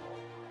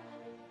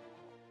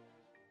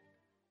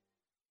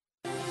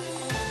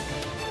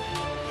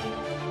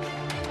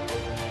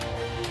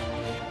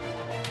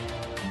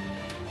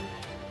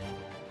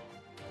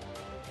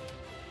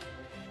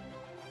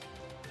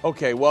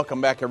 Okay,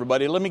 welcome back,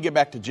 everybody. Let me get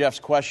back to Jeff's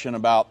question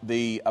about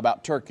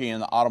Turkey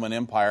and the Ottoman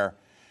Empire.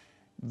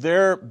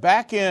 They're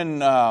back in,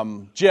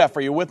 Jeff,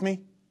 are you with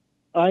me?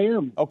 I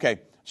am.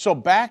 Okay, so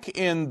back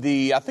in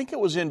I think it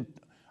was in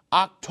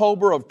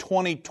October of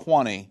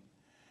 2020,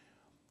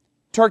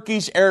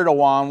 Turkey's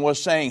Erdogan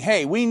was saying,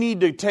 hey, we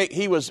need to take,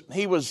 he was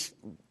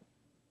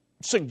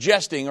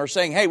suggesting or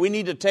saying, hey, we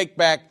need to take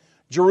back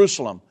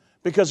Jerusalem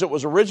because it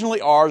was originally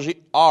ours,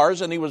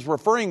 and he was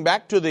referring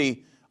back to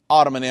the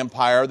Ottoman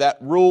Empire that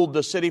ruled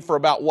the city for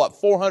about,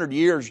 400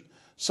 years,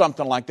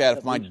 something like that,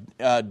 if my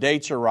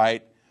dates are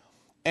right.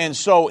 And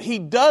so he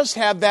does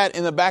have that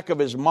in the back of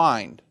his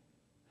mind.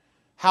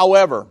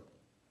 However,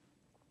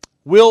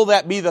 Will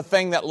that be the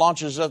thing that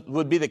launches us,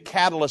 would be the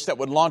catalyst that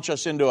would launch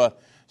us into a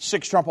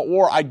six trumpet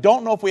war? I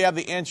don't know if we have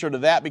the answer to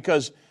that,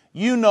 because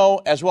you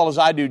know as well as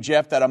I do,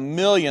 Jeff, that a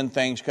million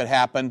things could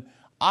happen.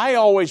 I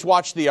always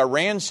watch the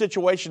Iran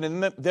situation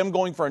and them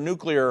going for a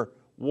nuclear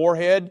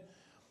warhead.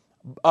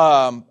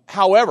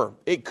 However,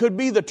 it could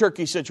be the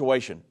Turkey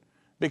situation,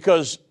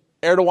 because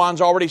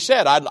Erdogan's already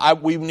said,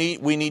 we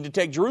need to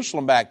take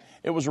Jerusalem back.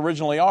 It was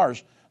originally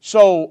ours.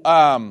 So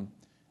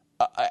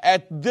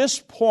at this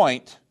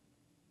point,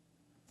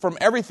 from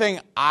everything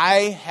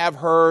I have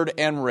heard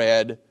and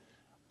read,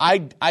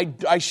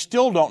 I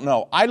still don't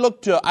know. I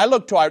look to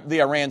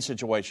the Iran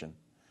situation,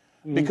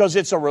 because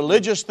it's a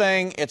religious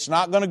thing. It's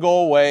not going to go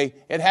away.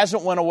 It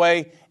hasn't went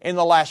away in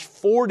the last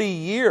 40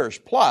 years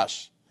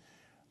plus.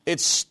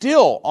 It's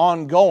still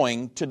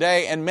ongoing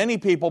today, and many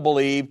people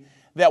believe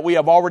that we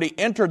have already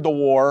entered the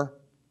war,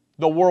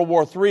 the World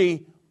War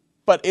III,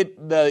 but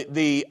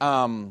the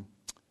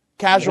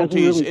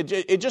casualties,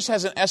 it just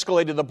hasn't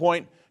escalated to the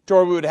point to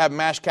where we would have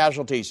mass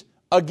casualties.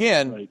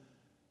 Again,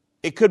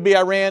 It could be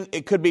Iran,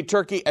 it could be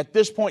Turkey. At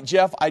this point,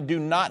 Jeff, I do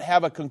not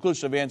have a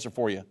conclusive answer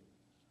for you.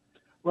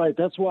 Right,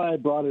 that's why I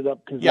brought it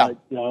up, because I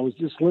was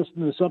just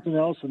listening to something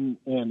else, and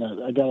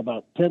I got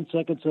about 10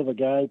 seconds of a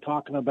guy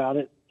talking about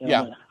it, and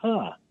I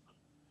went,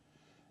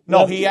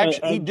 No,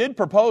 he did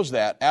propose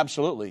that,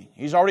 absolutely.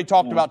 He's already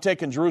talked about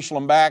taking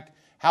Jerusalem back.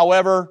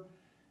 However,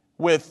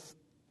 with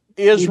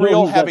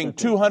Israel having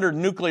 200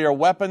 nuclear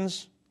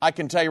weapons, I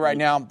can tell you right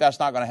now, that's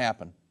not going to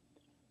happen.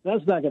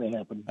 That's not going to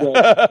happen.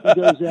 But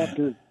he goes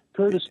after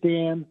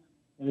Kurdistan,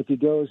 and if he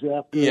goes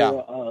after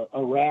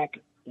Iraq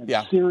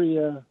and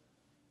Syria,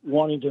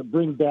 wanting to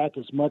bring back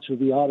as much of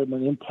the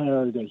Ottoman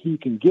Empire that he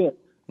can get,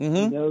 he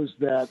knows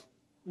that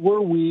we're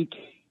weak,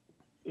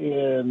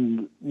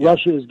 and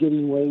Russia is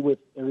getting away with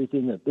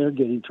everything that they're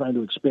getting, trying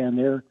to expand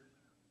their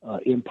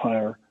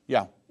empire.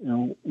 Yeah. You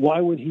know,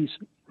 why would he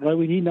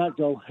not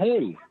go,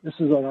 hey, this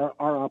is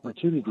our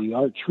opportunity.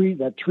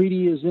 That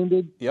treaty is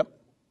ended. Yep.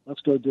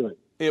 Let's go do it.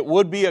 It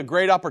would be a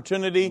great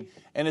opportunity,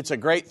 and it's a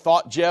great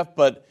thought, Jeff,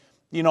 but,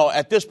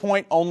 at this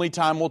point, only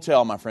time will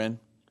tell, my friend.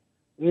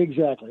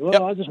 Exactly.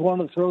 Well, I just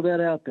wanted to throw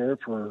that out there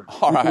for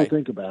people to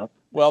think about.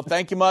 Well,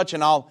 thank you much,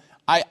 and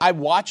I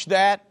watched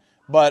that,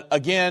 but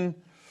again,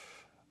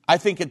 I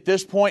think at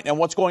this point and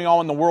what's going on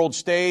in the world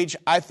stage,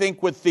 I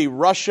think with the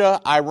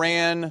Russia,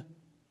 Iran,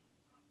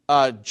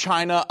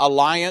 China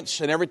alliance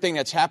and everything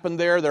that's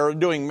happened there, they're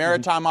doing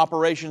maritime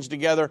operations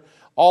together,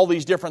 all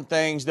these different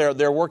things.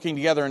 They're working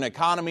together in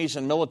economies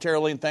and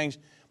militarily and things.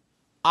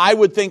 I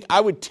would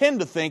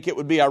tend to think it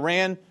would be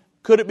Iran.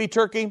 Could it be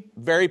Turkey?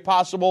 Very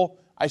possible.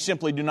 I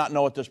simply do not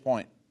know at this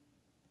point.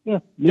 Yeah,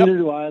 neither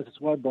do I. That's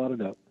why I brought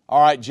it up.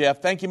 All right,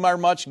 Jeff. Thank you very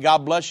much.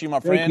 God bless you,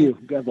 my friend.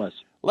 Thank you. God bless.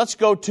 Let's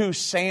go to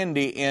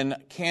Sandy in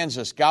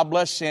Kansas. God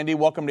bless, Sandy.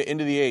 Welcome to End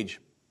of the Age.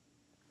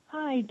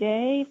 Hi,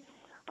 Dave.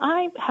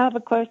 I have a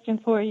question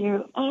for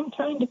you. I'm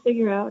trying to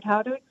figure out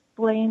how to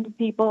explain to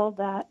people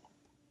that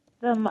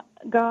the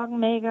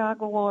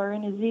Gog-Magog war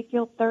in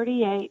Ezekiel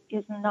 38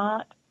 is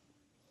not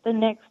the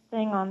next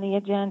thing on the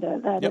agenda,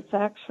 that it's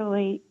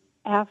actually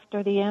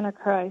after the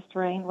Antichrist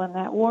reign when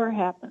that war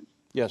happens.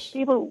 Yes.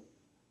 People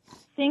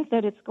think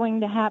that it's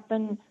going to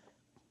happen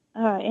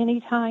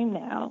any time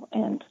now.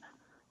 And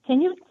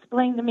can you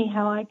explain to me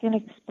how I can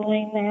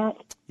explain that?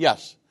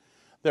 Yes.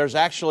 There's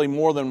actually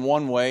more than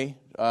one way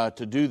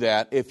to do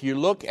that. If you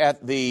look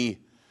at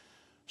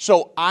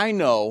so I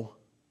know,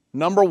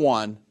 number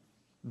one,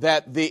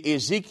 that the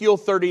Ezekiel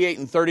 38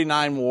 and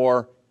 39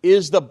 war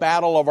is the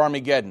Battle of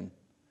Armageddon,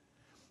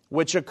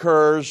 which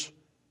occurs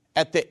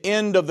at the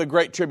end of the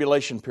Great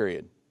Tribulation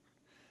period.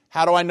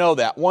 How do I know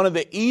that? One of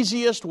the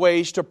easiest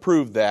ways to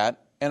prove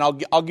that, and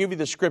I'll give you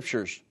the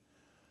scriptures.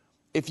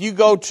 If you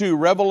go to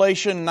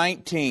Revelation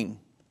 19,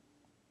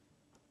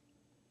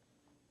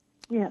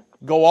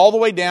 go all the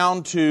way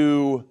down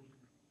to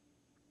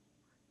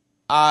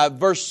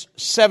verse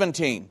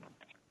 17.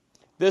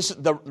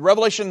 The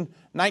Revelation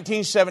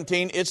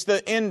 19:17, it's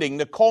the ending,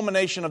 the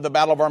culmination of the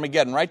Battle of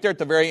Armageddon, right there at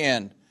the very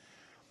end.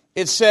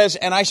 It says,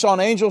 "And I saw an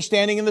angel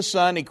standing in the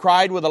sun. He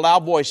cried with a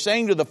loud voice,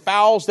 saying to the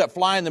fowls that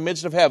fly in the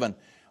midst of heaven."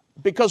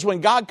 Because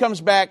when God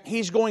comes back,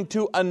 He's going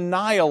to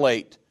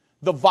annihilate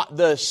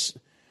most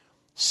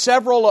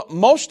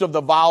of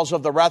the vials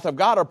of the wrath of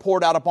God are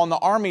poured out upon the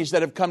armies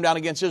that have come down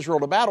against Israel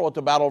to battle at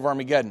the Battle of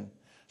Armageddon.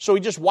 So He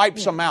just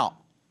wipes them out.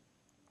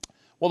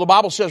 Well, the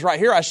Bible says right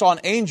here, I saw an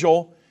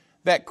angel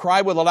that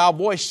cried with a loud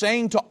voice,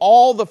 saying to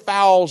all the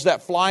fowls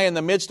that fly in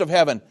the midst of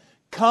heaven,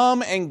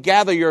 "Come and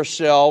gather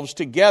yourselves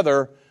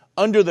together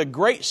under the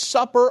great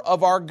supper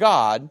of our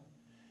God,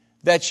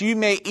 that you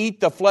may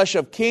eat the flesh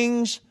of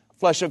kings,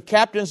 flesh of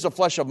captains, the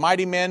flesh of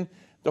mighty men,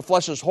 the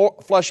flesh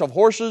of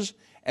horses,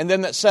 and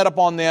them that sat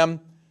upon them,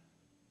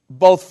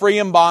 both free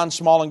and bond,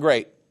 small and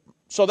great."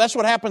 So that's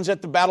what happens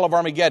at the Battle of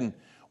Armageddon.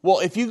 Well,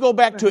 if you go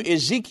back to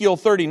Ezekiel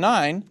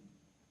 39,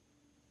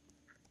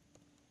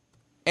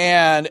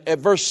 and at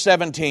verse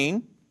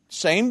 17,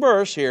 same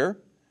verse here,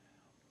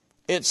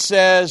 it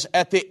says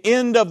at the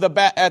end of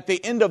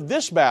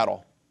this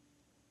battle,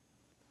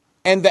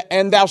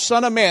 And thou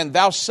son of man,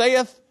 thou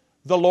saith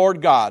the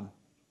Lord God,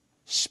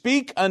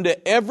 speak unto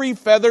every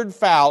feathered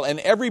fowl and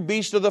every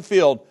beast of the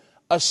field,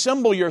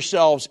 assemble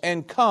yourselves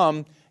and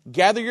come,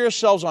 gather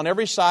yourselves on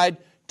every side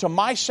to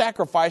my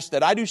sacrifice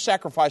that I do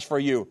sacrifice for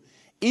you,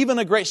 even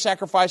a great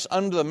sacrifice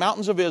unto the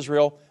mountains of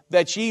Israel,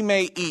 that ye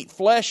may eat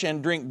flesh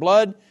and drink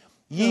blood.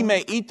 Ye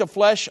may eat the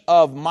flesh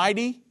of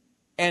mighty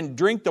and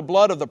drink the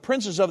blood of the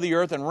princes of the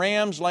earth, and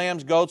rams,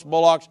 lambs, goats,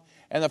 bullocks,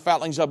 and the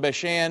fatlings of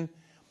Bashan.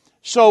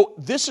 So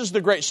this is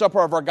the great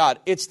supper of our God.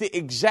 It's the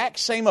exact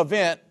same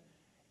event.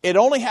 It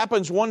only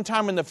happens one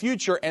time in the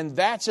future, and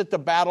that's at the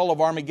Battle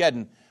of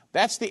Armageddon.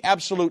 That's the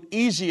absolute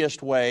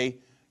easiest way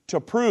to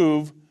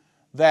prove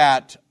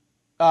that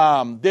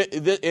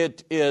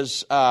it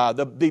is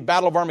the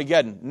Battle of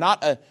Armageddon.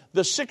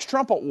 The Sixth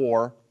Trumpet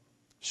War,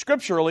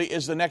 scripturally,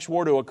 is the next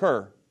war to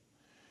occur.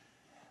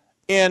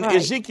 In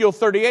Ezekiel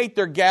 38,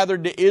 they're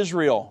gathered to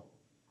Israel.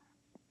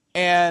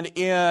 And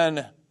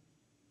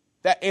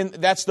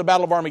that's the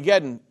Battle of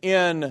Armageddon.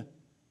 In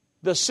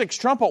the Sixth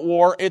Trumpet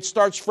War, it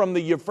starts from the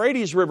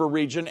Euphrates River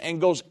region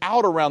and goes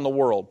out around the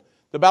world.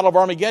 The Battle of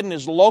Armageddon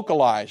is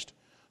localized.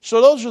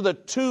 So those are the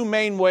two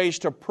main ways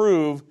to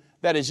prove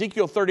that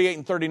Ezekiel 38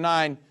 and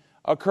 39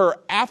 occur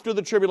after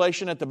the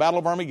tribulation at the Battle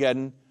of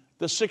Armageddon.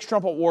 The Sixth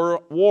Trumpet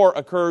War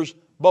occurs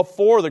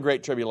before the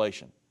Great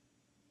Tribulation.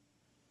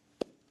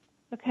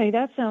 Okay,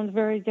 that sounds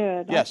very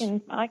good. Yes.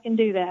 I can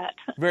do that.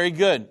 Very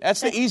good.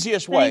 That's the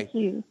easiest way. Thank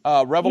you.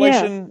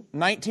 Revelation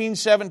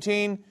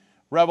 19:17,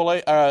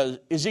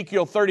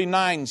 Ezekiel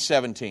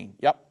 39:17.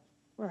 Yep.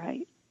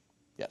 Right.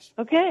 Yes.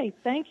 Okay,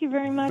 thank you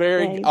very much,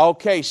 Dave.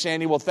 Okay,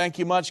 Sandy. Well, thank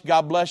you much.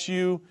 God bless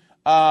you.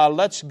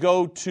 Let's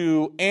go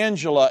to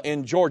Angela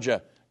in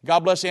Georgia.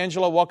 God bless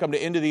Angela. Welcome to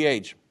End of the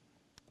Age.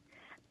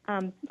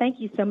 Thank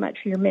you so much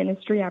for your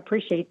ministry. I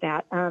appreciate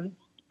that.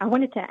 I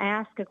wanted to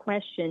ask a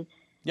question.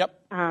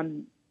 Yep.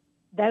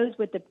 Those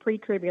with the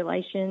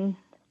pre-tribulation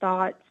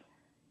thoughts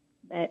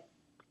that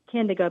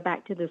tend to go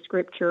back to the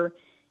scripture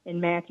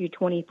in Matthew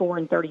 24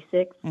 and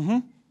 36,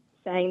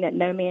 saying that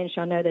no man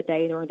shall know the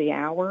day nor the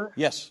hour.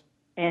 Yes.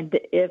 And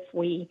if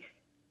we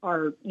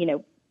are,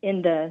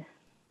 in the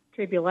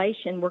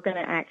tribulation, we're going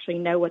to actually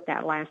know what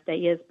that last day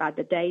is by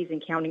the days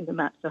and counting them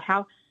up. So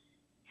how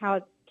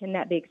can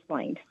that be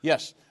explained?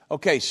 Yes.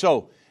 Okay,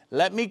 so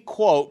let me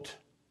quote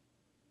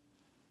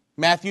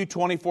Matthew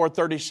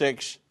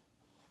 24:36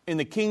 in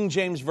the King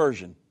James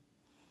Version.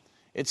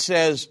 It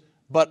says,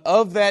 but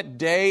of that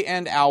day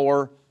and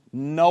hour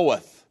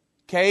knoweth,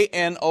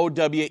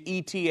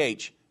 Knoweth,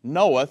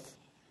 knoweth,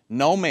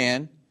 no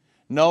man,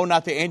 no,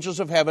 not the angels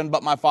of heaven,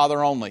 but my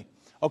Father only.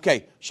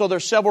 Okay, so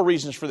there's several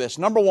reasons for this.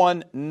 Number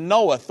one,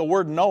 knoweth, the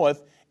word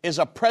knoweth, is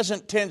a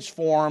present tense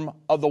form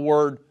of the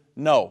word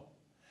know.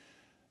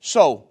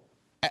 So,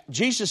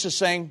 Jesus is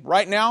saying,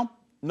 right now,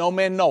 no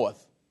man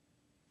knoweth.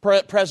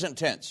 Present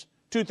tense,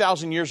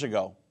 2,000 years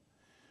ago.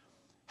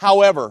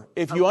 However,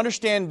 if you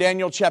understand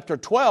Daniel chapter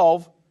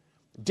 12,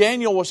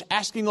 Daniel was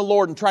asking the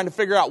Lord and trying to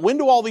figure out, when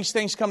do all these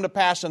things come to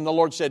pass? And the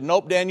Lord said,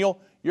 nope, Daniel,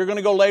 you're going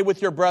to go lay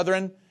with your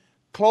brethren,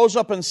 close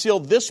up and seal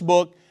this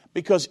book,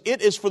 because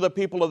it is for the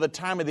people of the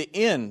time of the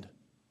end.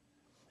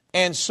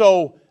 And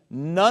so,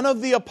 none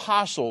of the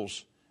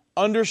apostles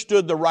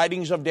understood the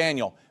writings of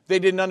Daniel. They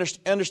didn't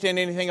understand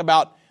anything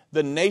about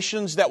the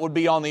nations that would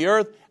be on the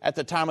earth at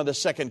the time of the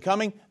second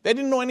coming. They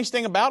didn't know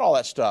anything about all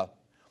that stuff.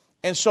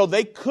 And so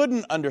they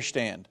couldn't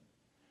understand.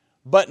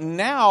 But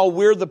now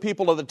we're the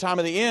people of the time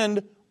of the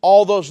end.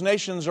 All those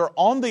nations are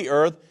on the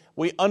earth.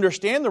 We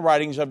understand the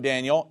writings of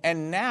Daniel,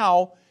 and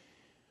now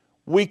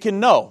we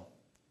can know.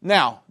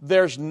 Now,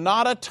 there's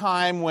not a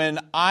time when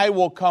I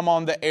will come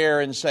on the air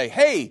and say,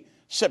 hey,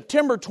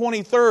 September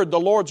 23rd, the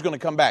Lord's going to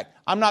come back.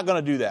 I'm not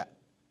going to do that.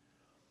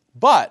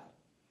 But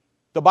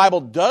the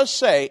Bible does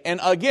say, and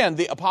again,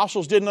 the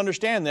apostles didn't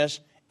understand this,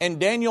 in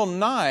Daniel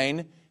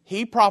 9,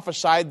 he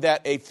prophesied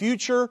that a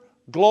future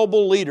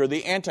global leader,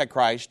 the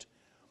Antichrist,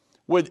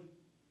 would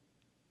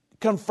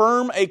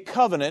confirm a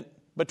covenant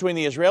between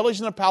the Israelis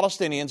and the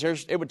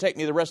Palestinians. It would take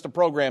me the rest of the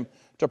program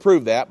to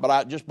prove that,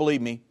 but just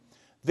believe me.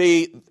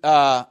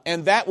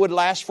 And that would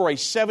last for a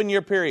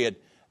 7-year period.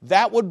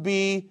 That would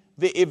be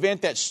the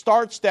event that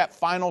starts that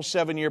final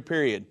 7-year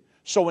period.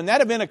 So when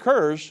that event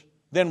occurs,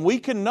 then we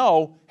can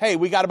know, hey,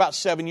 we got about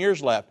 7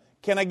 years left.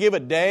 Can I give a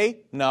day?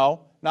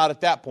 No, not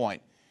at that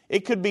point.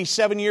 It could be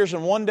 7 years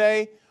and 1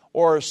 day,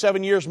 or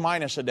 7 years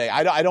minus a day.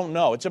 I don't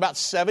know. It's about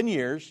 7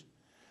 years.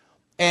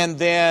 And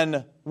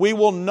then we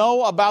will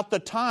know about the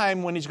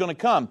time when He's going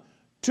to come.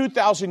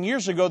 2,000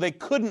 years ago, they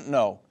couldn't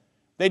know.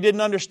 They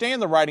didn't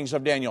understand the writings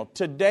of Daniel.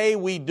 Today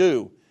we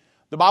do.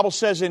 The Bible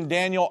says in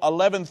Daniel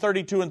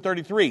 11:32 and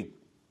 33,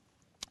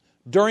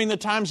 during the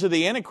times of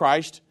the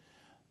Antichrist,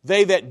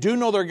 they that do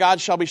know their God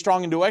shall be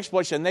strong and do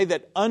exploits, and they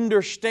that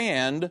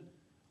understand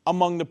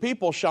among the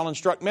people shall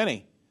instruct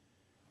many.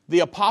 The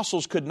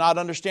apostles could not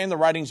understand the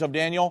writings of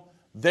Daniel.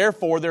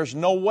 Therefore, there's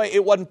no way.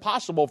 It wasn't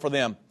possible for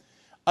them.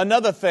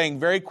 Another thing,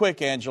 very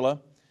quick, Angela.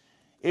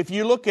 If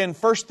you look in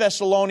 1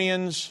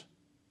 Thessalonians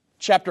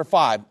chapter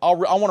 5, I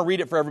want to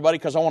read it for everybody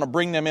because I want to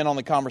bring them in on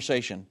the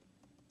conversation.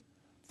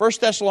 1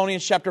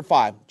 Thessalonians chapter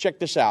 5. Check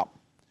this out.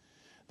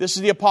 This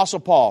is the Apostle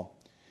Paul.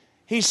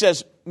 He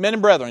says, men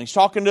and brethren, he's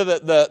talking to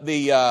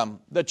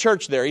the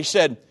church there. He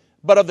said,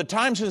 but of the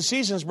times and the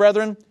seasons,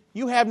 brethren,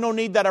 you have no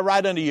need that I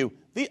write unto you.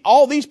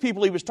 All these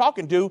people he was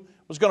talking to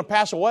was going to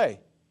pass away.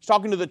 He's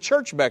talking to the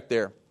church back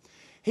there.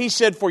 He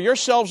said, for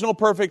yourselves know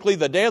perfectly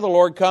the day of the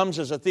Lord comes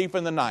as a thief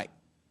in the night.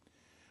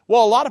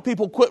 Well, a lot of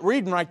people quit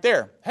reading right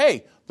there.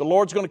 Hey, the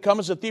Lord's going to come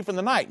as a thief in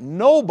the night.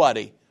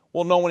 Nobody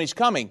will know when he's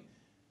coming.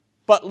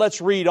 But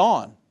let's read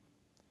on.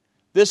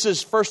 This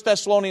is 1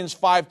 Thessalonians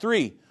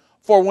 5:3.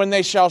 For when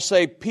they shall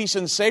say peace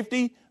and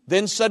safety,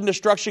 then sudden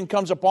destruction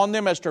comes upon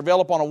them as travail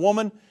upon a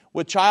woman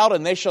with child,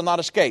 and they shall not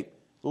escape.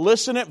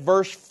 Listen at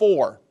verse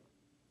 4.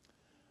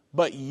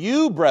 But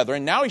you,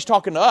 brethren, now he's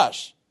talking to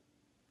us.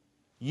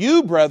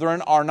 You,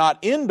 brethren, are not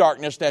in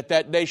darkness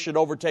that day should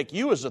overtake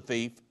you as a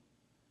thief.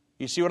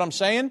 You see what I'm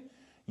saying?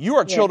 You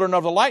are children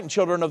of the light and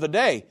children of the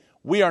day.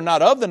 We are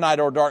not of the night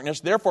or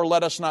darkness, therefore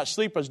let us not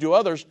sleep as do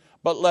others,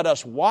 but let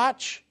us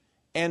watch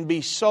and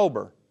be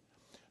sober.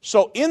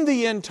 So in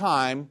the end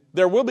time,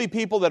 there will be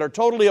people that are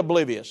totally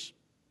oblivious.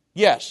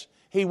 Yes,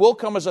 he will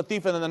come as a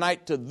thief in the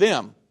night to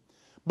them.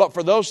 But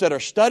for those that are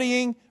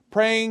studying,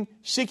 praying,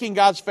 seeking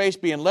God's face,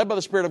 being led by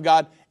the Spirit of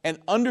God, and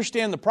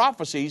understand the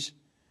prophecies,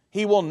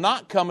 he will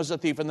not come as a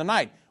thief in the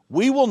night.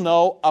 We will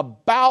know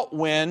about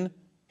when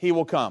he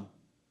will come.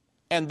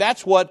 And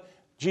that's what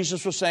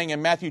Jesus was saying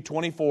in Matthew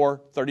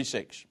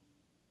 24:36.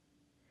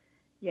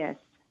 Yes.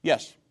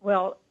 Yes.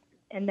 Well,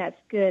 and that's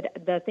good.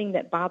 The thing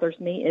that bothers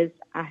me is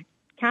I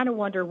kind of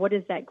wonder, what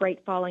is that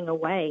great falling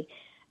away?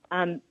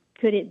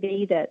 Could it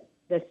be that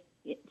the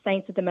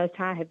saints of the Most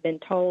High have been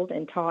told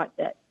and taught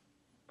that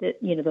the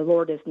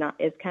Lord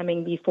is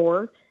coming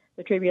before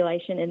the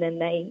tribulation, and then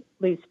they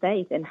lose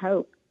faith and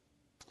hope?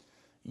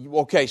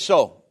 Okay,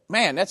 so,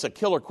 man, that's a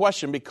killer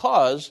question,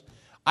 because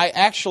I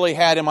actually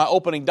had in my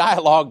opening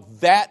dialogue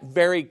that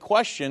very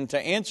question to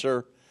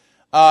answer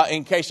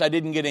in case I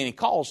didn't get any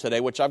calls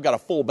today, which I've got a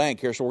full bank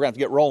here, so we're going to have to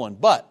get rolling.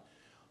 But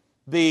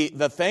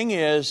the thing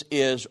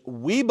is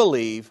we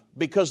believe,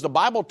 because the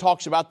Bible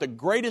talks about the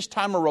greatest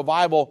time of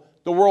revival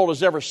the world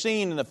has ever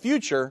seen in the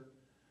future,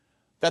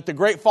 that the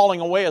great falling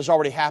away has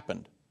already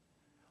happened.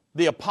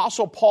 The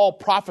Apostle Paul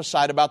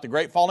prophesied about the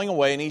great falling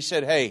away, and he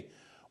said, hey,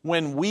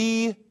 when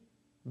we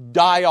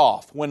die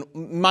off, when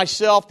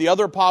myself, the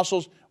other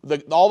apostles,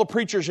 all the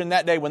preachers in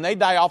that day, when they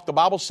die off, the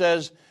Bible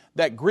says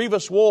that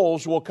grievous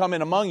wolves will come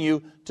in among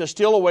you to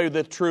steal away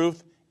the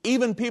truth.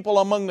 Even people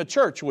among the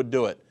church would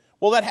do it.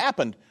 Well, that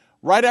happened.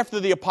 Right after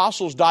the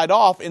apostles died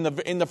off, in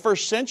the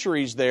first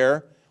centuries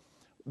there,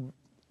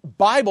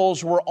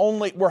 Bibles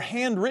were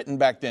handwritten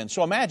back then.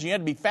 So imagine, you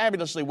had to be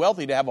fabulously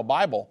wealthy to have a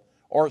Bible,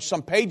 or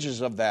some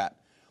pages of that.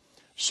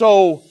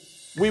 So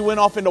we went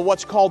off into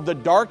what's called the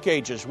Dark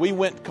Ages. We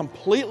went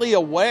completely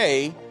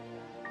away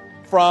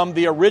from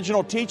the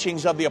original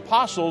teachings of the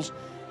apostles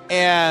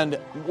and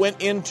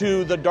went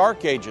into the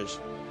Dark Ages.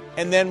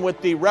 And then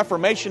with the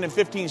Reformation in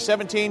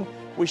 1517,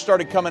 we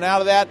started coming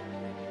out of that.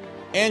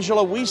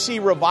 Angela, we see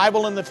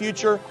revival in the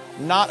future,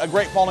 not a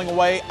great falling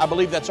away. I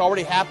believe that's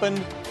already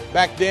happened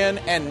back then,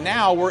 and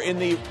now we're in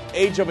the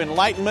age of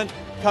enlightenment,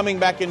 coming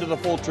back into the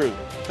full truth.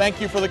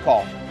 Thank you for the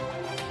call.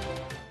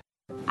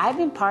 I've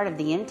been part of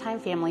the End Time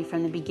family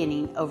from the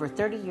beginning over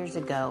 30 years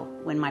ago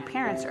when my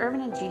parents,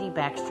 Irvin and Judy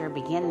Baxter,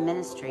 began the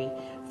ministry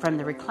from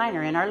the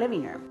recliner in our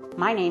living room.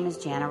 My name is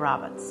Jana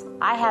Robbins.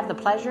 I have the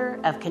pleasure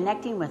of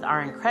connecting with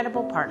our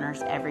incredible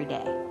partners every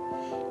day.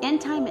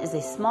 End Time is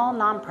a small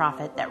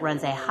nonprofit that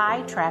runs a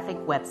high-traffic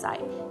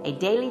website, a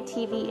daily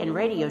TV and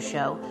radio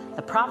show,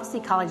 the Prophecy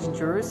College in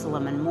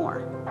Jerusalem, and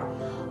more.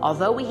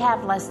 Although we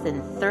have less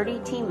than 30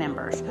 team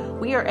members,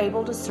 we are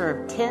able to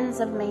serve tens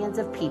of millions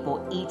of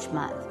people each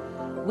month.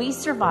 We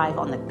survive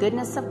on the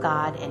goodness of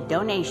God and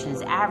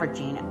donations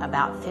averaging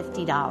about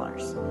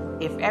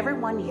 $50. If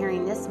everyone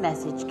hearing this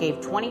message gave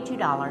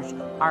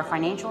 $22, our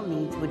financial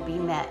needs would be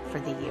met for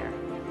the year.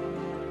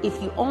 If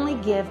you only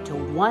give to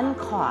one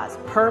cause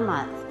per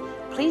month,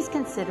 please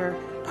consider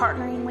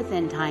partnering with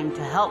End Time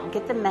to help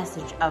get the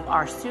message of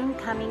our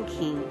soon-coming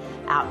King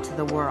out to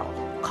the world.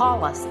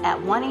 Call us at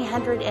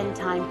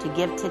 1-800-END-TIME to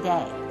give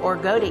today, or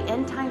go to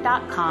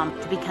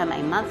endtime.com to become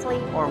a monthly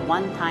or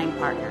one-time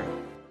partner.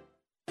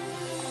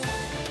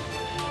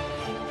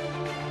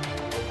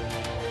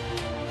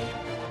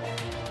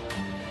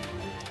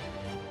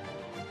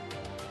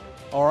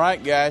 All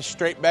right, guys,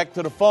 straight back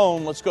to the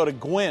phone. Let's go to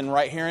Gwen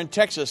right here in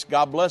Texas.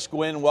 God bless,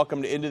 Gwen.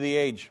 Welcome to End of the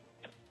Age.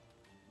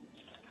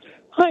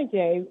 Hi,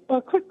 Dave.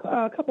 A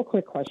couple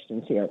quick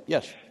questions here.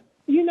 Yes.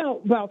 You know,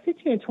 about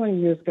 15 or 20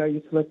 years ago,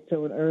 you listened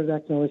to when Irv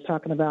Eckner was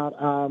talking about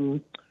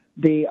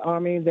the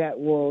army that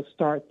will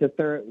start the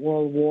Third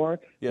World War.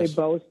 Yes. They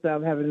boast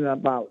of having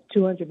about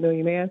 200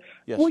 million men.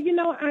 Yes. Well, you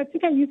know, I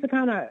think I used to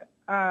kind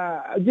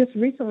of, just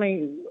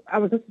recently, I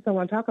was listening to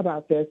someone talk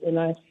about this, and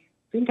I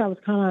think I was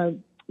kind of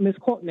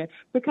misquoting it,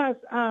 because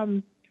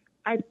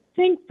I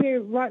think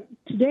they're right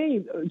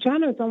today.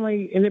 China is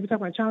only, and they were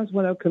talking about China's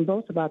one that can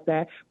boast about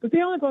that, but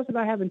they only boast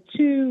about having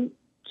two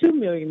 2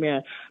 million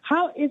men.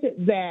 How is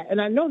it that, and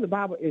I know the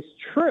Bible is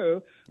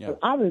true, but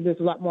obviously there's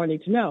a lot more I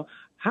need to know.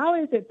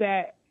 How is it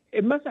that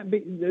it must not be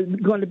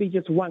going to be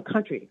just one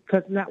country,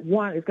 because not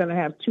one is going to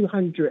have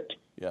 200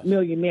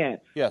 million men.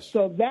 Yes.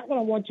 So that one,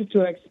 I want you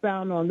to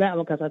expound on that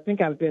one, because I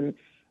think I've been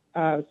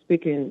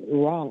speaking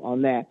wrong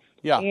on that.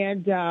 Yeah.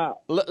 And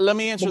let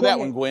me answer that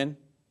one, Gwen,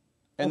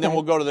 and then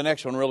we'll go to the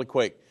next one really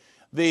quick.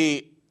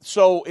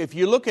 So if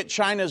you look at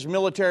China's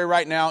military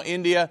right now,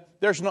 India,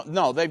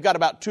 they've got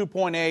about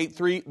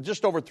 2.8,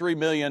 just over 3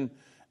 million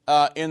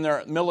in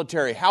their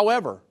military.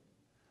 However,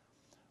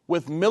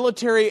 with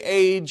military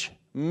age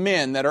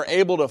men that are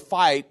able to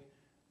fight,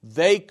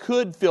 they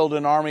could field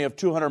an army of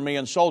 200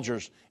 million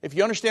soldiers. If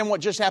you understand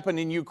what just happened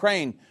in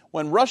Ukraine,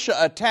 when Russia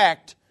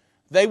attacked,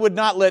 they would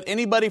not let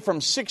anybody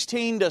from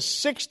 16 to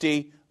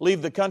 60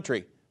 leave the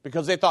country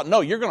because they thought, no,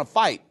 you're going to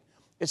fight.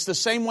 It's the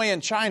same way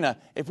in China.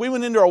 If we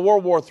went into a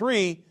World War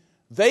III,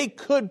 they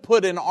could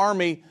put an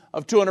army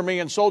of 200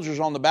 million soldiers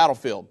on the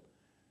battlefield.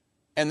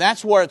 And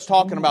that's where it's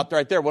talking about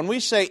right there. When we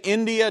say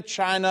India,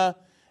 China,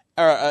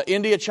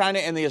 and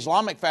the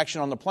Islamic faction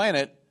on the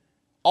planet,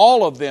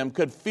 all of them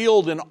could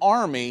field an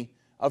army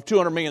of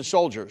 200 million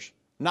soldiers.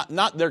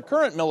 Not their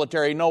current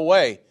military, no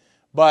way.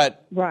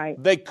 But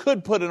they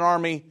could put an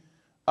army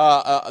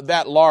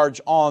that large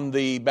on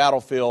the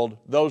battlefield,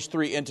 those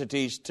three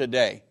entities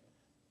today.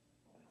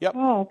 Yep.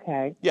 Oh,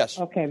 okay. Yes.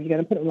 Okay, you're going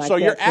to put it like that. So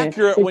you're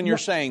accurate when you're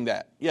saying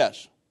that.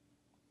 Yes.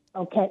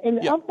 Okay. And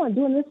the other one,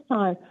 during this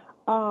time,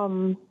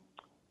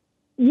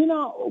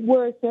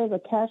 where it says a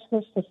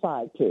cashless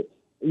society,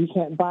 you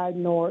can't buy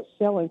nor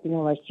sell anything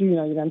unless you're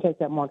going to take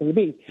that mark of the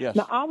beast. Yes.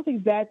 Now, obviously,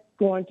 that's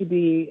going to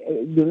be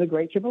during the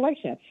Great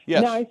Tribulation.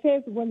 Yes. Now, it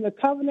says when the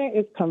covenant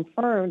is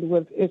confirmed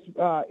with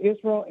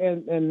Israel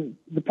and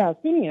the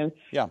Palestinians,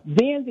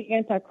 then the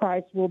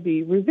Antichrist will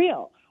be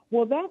revealed.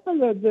 Well, that's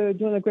during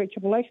the Great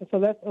Tribulation, so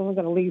that's only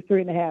going to leave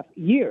 3.5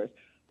 years.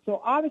 So,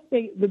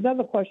 obviously,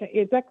 another question,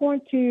 is the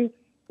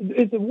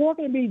war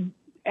going to be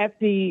at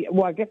the,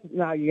 well, I guess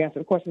now you answer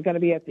the question, it's going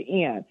to be at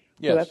the end.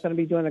 Yes. So that's going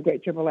to be during the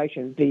Great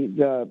Tribulation,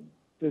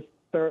 this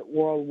Third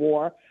World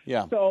War.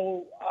 Yeah.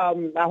 So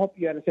I hope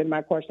you understand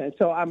my question.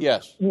 So I'm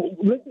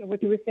listening to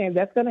what you were saying.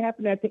 That's going to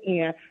happen at the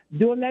end.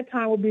 During that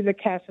time will be the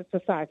cashless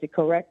society,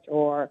 correct?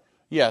 Or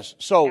yes.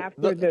 So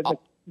after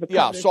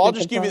so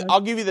I'll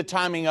give you the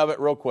timing of it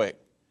real quick.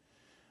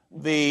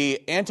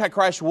 The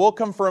Antichrist will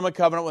confirm a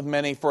covenant with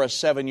many for a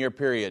 7-year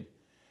period.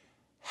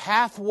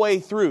 Halfway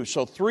through,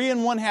 so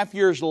 3.5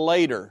 years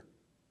later,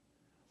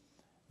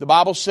 the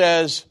Bible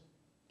says,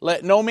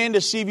 let no man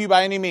deceive you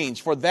by any means,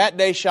 for that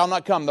day shall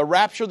not come. The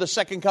rapture, the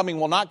second coming,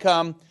 will not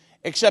come,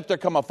 except there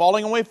come a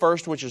falling away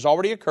first, which has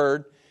already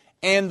occurred,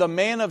 and the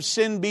man of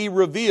sin be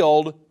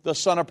revealed, the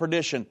son of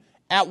perdition.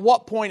 At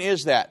what point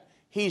is that?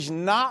 He's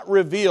not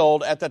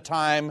revealed at the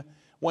time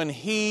when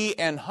he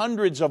and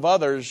hundreds of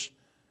others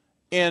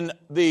in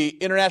the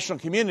international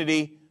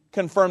community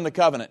confirm the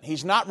covenant.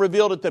 He's not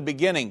revealed at the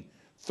beginning.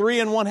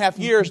 3.5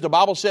 years, the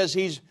Bible says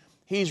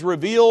he's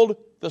revealed,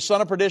 the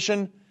son of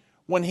perdition,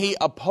 when he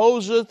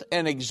opposeth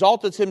and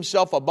exalteth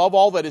himself above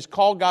all that is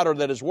called God or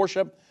that is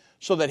worshipped,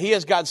 so that he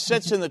as God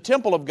sits in the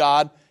temple of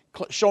God,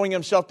 showing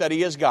himself that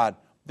he is God.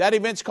 That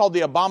event's called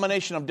the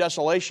abomination of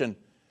desolation.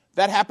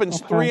 That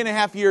happens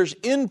 3.5 years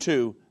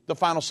into the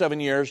final 7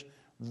 years.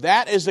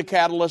 That is the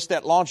catalyst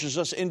that launches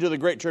us into the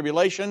Great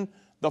Tribulation,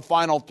 the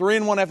final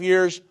 3.5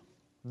 years.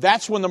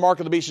 That's when the mark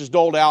of the beast is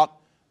doled out.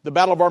 The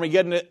Battle of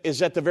Armageddon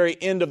is at the very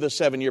end of the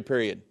 7-year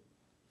period.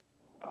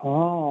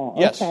 Oh,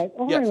 yes. Okay.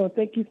 All right. Well,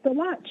 thank you so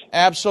much.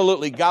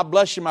 Absolutely. God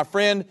bless you, my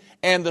friend.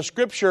 And the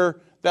scripture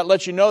that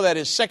lets you know that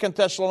is 2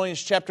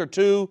 Thessalonians chapter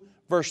 2,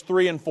 verse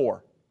 3 and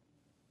 4.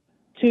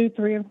 2,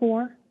 3, and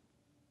 4?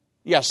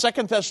 Yeah, 2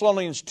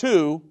 Thessalonians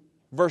 2,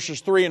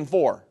 verses 3 and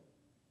 4.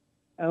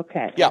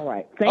 Okay. Yeah. All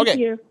right. Thank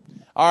you.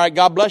 All right.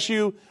 God bless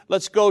you.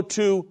 Let's go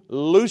to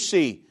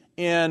Lucy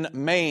in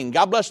Maine.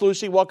 God bless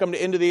Lucy. Welcome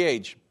to End of the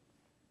Age.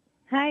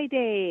 Hi,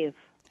 Dave.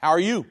 How are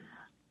you?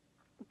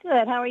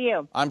 Good. How are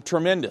you? I'm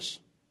tremendous.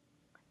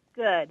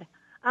 Good.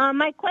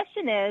 My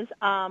question is,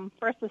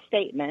 first a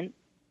statement.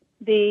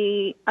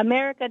 The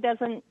America does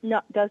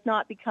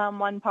not become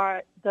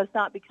part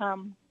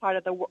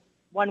of the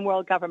one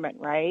world government,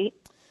 right?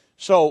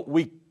 So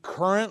we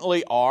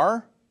currently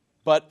are,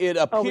 but it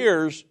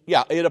appears,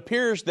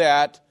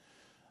 that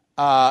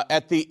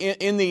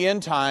in the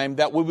end time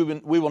that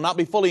we will not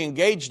be fully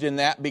engaged in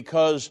that,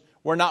 because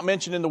we're not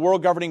mentioned in the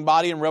world governing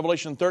body in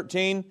Revelation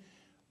 13.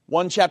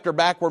 One chapter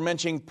back, we're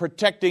mentioning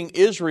protecting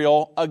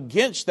Israel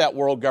against that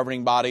world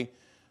governing body.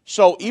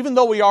 So even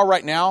though we are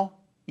right now,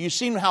 you've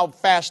seen how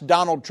fast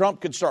Donald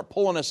Trump could start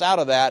pulling us out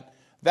of that.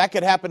 That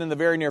could happen in the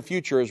very near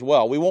future as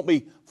well. We won't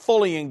be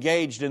fully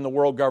engaged in the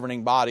world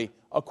governing body,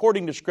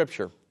 according to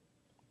Scripture.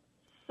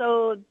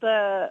 So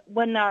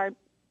when our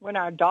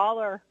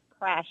dollar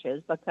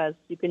crashes, because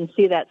you can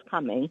see that's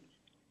coming,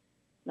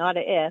 not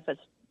a if,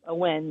 it's a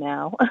when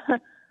now.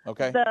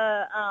 Okay.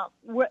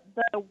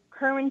 The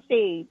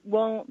currency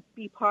won't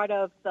be part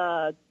of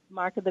the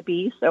mark of the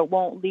beast, or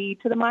won't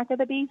lead to the mark of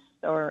the beast,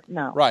 or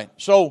no? Right.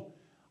 So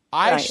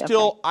I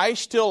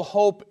still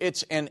hope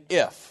it's an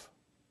if.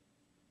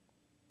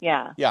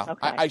 Yeah. Yeah.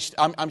 Okay.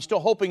 I'm still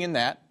hoping in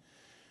that.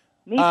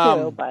 Me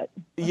too, but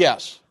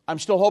yes, I'm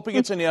still hoping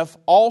it's an if.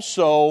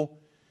 Also,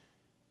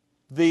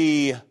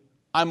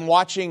 I'm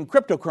watching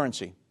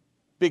cryptocurrency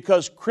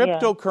because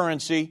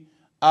cryptocurrency.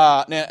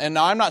 And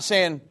now I'm not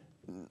saying.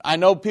 I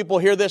know people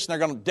hear this and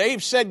they're going,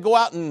 Dave said go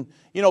out and,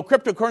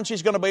 cryptocurrency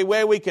is going to be a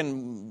way we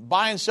can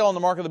buy and sell in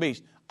the mark of the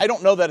beast. I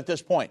don't know that at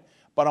this point.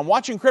 But I'm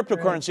watching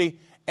cryptocurrency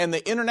and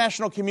the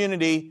international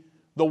community,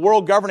 the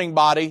world governing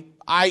body,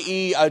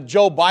 i.e.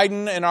 Joe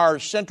Biden and our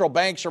central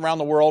banks around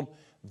the world,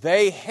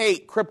 they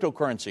hate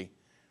cryptocurrency.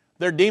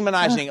 They're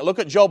demonizing it. Look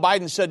what Joe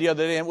Biden said the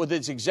other day with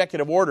his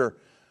executive order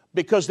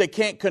because they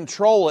can't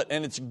control it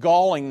and it's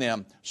galling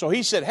them. So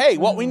he said, hey,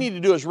 what we need to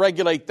do is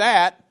regulate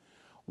that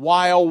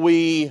while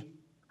we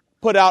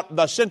put out,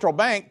 the central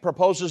bank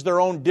proposes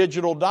their own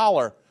digital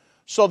dollar.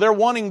 So they're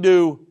wanting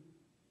to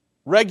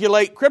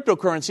regulate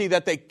cryptocurrency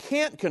that they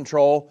can't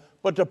control,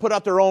 but to put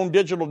out their own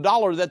digital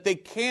dollar that they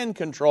can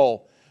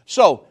control.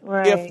 So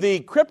if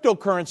the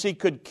cryptocurrency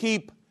could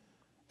keep,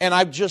 and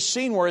I've just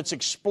seen where it's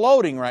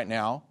exploding right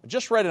now, I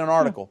just read an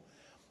article,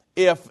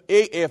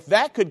 if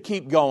that could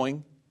keep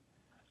going,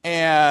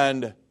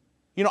 and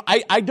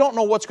I don't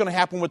know what's going to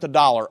happen with the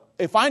dollar.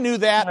 If I knew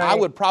that, I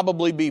would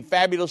probably be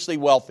fabulously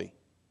wealthy.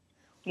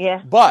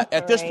 Yeah. But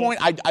at this point,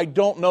 I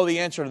don't know the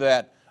answer to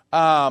that.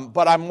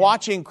 But I'm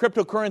watching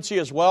cryptocurrency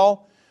as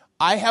well.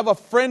 I have a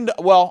friend,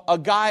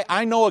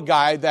 I know a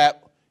guy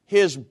that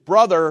his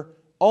brother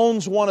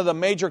owns one of the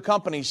major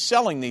companies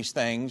selling these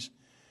things,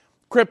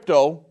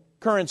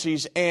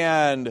 cryptocurrencies,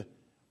 and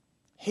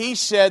he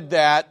said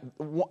that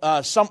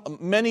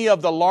many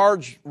of the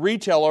large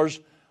retailers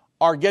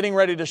are getting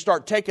ready to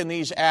start taking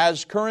these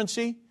as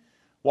currency.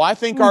 Well, I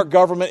think our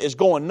government is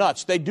going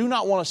nuts. They do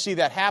not want to see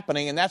that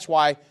happening, and that's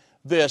why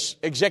this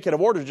executive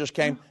order just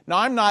came. Now,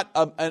 I'm not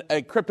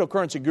a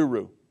cryptocurrency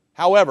guru.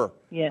 However,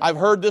 I've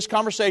heard this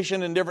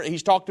conversation and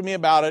he's talked to me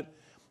about it.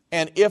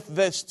 And if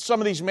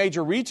some of these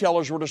major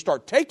retailers were to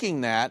start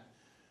taking that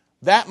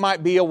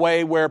might be a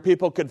way where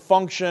people could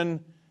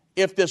function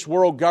if this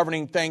world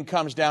governing thing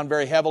comes down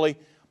very heavily.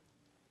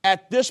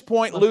 At this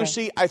point,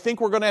 Lucy, I think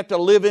we're going to have to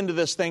live into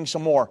this thing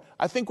some more.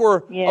 I think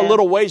we're a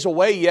little ways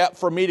away yet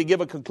for me to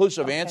give a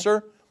conclusive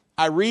answer.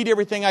 I read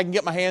everything I can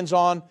get my hands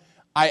on.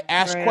 I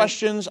ask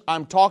questions.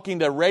 I'm talking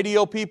to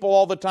radio people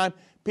all the time,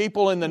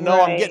 people in the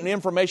know. I'm getting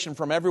information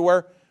from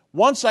everywhere.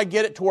 Once I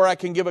get it to where I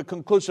can give a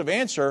conclusive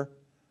answer,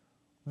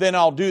 then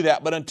I'll do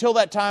that. But until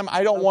that time,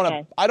 I don't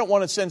want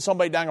to send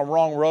somebody down a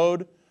wrong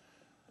road.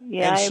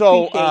 Yeah, and so,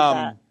 I appreciate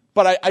that.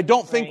 But I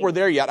don't think we're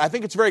there yet. I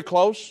think it's very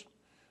close.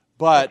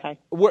 But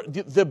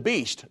the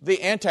beast,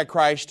 the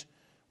Antichrist,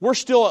 we're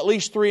still at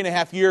least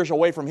 3.5 years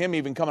away from him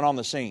even coming on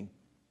the scene.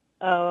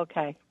 Oh,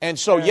 okay. And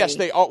so, yes,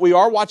 we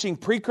are watching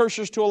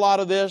precursors to a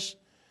lot of this,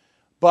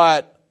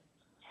 but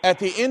at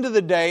the end of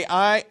the day,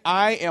 I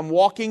am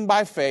walking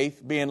by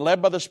faith, being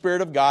led by the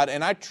Spirit of God,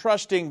 and I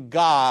trust in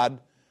God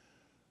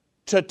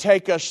to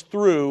take us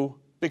through,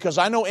 because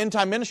I know End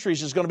Time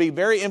Ministries is going to be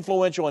very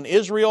influential in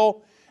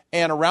Israel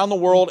and around the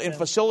world in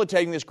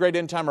facilitating this great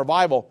end time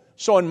revival.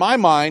 So in my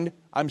mind,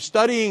 I'm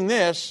studying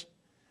this,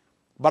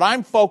 but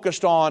I'm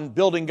focused on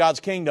building God's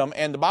kingdom,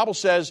 and the Bible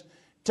says,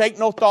 take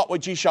no thought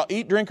what ye shall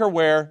eat, drink, or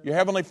wear. Your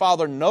heavenly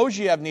Father knows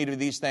ye have need of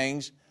these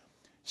things.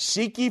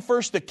 Seek ye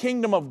first the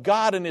kingdom of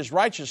God and His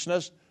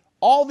righteousness.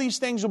 All these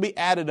things will be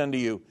added unto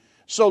you.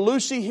 So,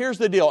 Lucy, here's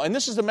the deal, and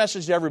this is the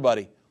message to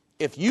everybody.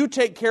 If you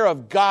take care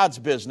of God's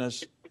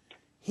business,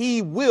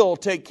 He will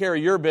take care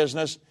of your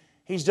business.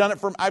 He's done it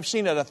I've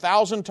seen it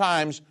 1,000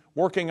 times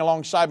working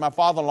alongside my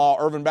father-in-law,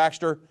 Irvin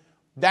Baxter.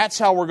 That's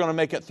how we're going to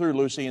make it through,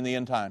 Lucy, in the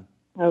end time.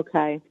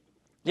 Okay.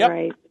 Yep.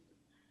 Right.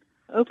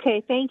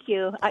 Okay, thank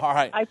you. All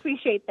right. I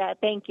appreciate that.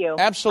 Thank you.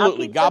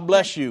 Absolutely. God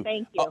bless you.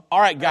 Thank you. All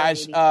right,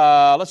 guys.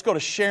 Let's go to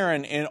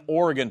Sharon in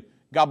Oregon.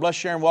 God bless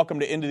Sharon. Welcome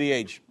to End of the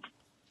Age.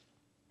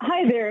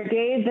 Hi there,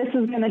 Dave. This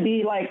is going to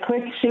be like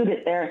quick shoot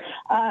it there.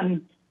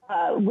 I'm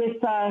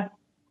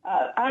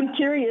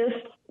curious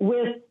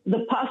with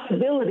the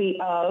possibility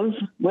of,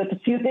 with a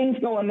few things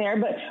going there,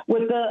 but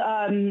with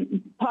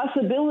the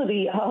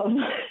possibility of,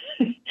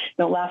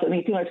 don't laugh at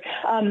me too much,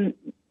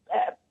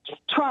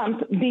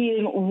 Trump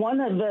being one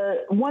of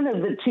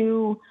the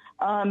two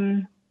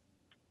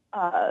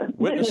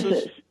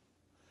witnesses.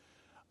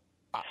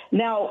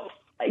 Now,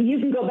 you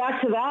can go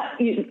back to that.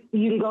 You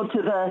can go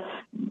to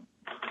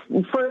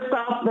the first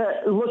off.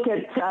 Look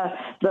at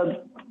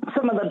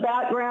some of the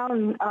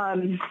background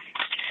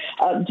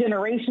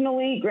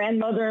generationally.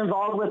 Grandmother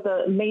involved with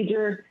the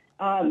major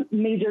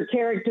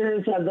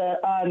characters of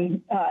the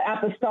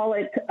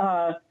apostolic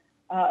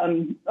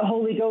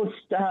Holy Ghost.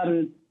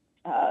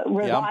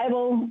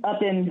 Revival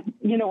up in,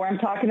 where I'm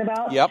talking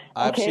about? Yep,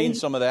 I've seen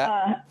some of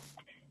that.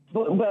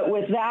 But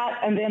with that,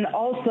 and then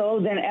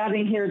also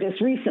adding here just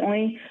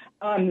recently,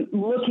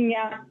 looking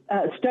at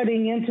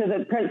studying into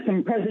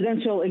some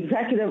presidential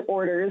executive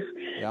orders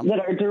that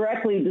are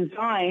directly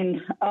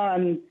designed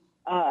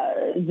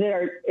that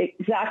are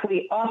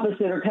exactly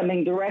opposite or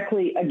coming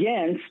directly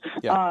against,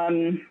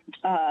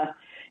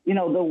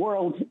 the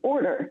world's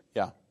order.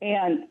 Yeah.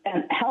 And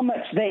how much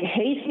they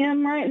hate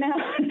him right now.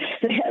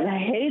 They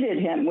hated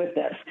him with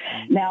this.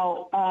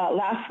 Now,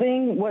 last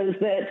thing was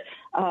that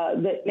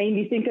made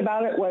me think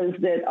about it was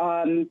that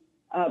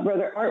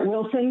Brother Art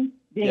Wilson,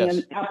 being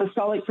an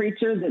apostolic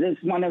preacher, that is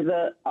one of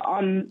the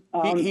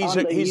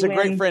he's a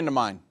great friend of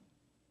mine.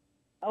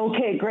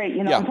 Okay, great.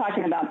 I'm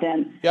talking about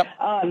then. Yep.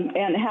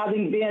 And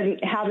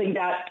having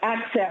that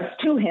access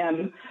to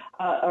him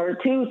or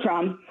to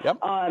Trump. Yep.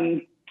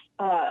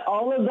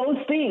 All of those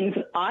things,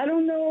 I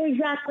don't know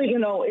exactly, it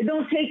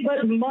don't take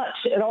but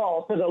much at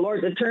all for the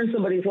Lord to turn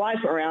somebody's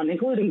life around,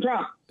 including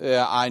Trump.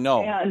 Yeah, I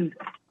know. And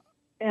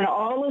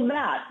all of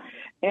that.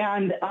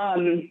 And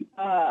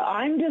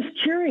I'm just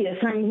curious.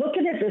 I'm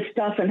looking at this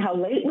stuff and how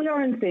late we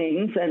are in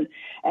things and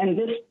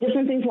just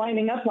different things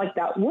lining up like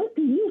that. What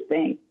do you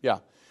think? Yeah.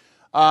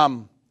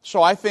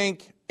 So I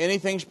think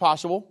anything's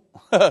possible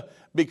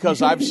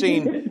because I've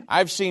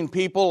seen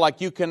people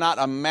like you cannot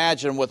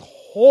imagine with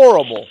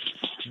horrible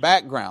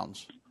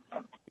backgrounds.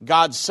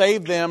 God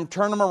saved them,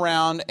 turn them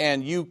around,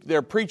 and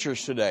they're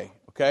preachers today,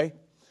 okay?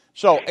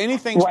 So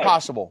anything's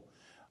possible.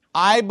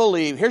 I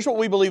believe, here's what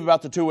we believe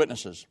about the two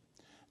witnesses,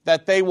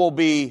 that they will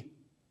be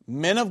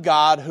men of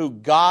God who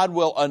God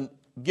will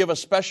give a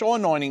special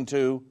anointing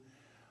to,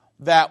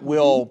 that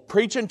will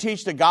preach and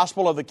teach the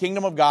gospel of the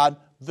kingdom of God,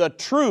 the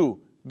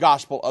true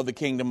gospel of the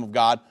kingdom of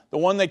God, the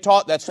one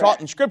that's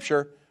taught in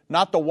Scripture,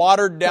 not the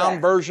watered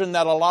down version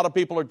that a lot of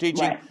people are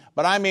teaching,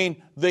 but I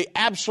mean the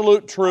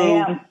absolute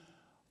true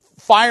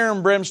fire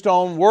and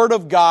brimstone Word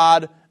of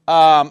God,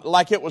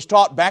 like it was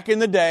taught back in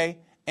the day,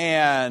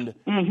 and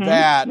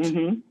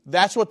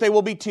that's what they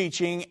will be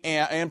teaching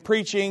and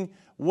preaching,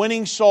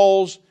 winning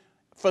souls,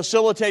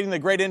 facilitating the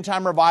great end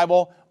time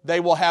revival. They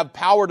will have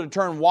power to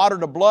turn water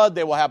to blood.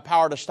 They will have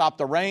power to stop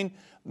the rain.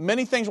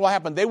 Many things will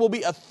happen. They will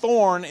be a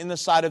thorn in the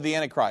side of the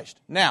Antichrist.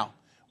 Now,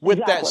 with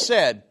that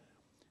said,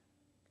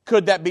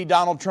 could that be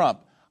Donald Trump?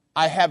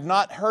 I have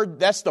not heard.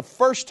 That's the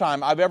first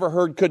time I've ever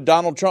heard, could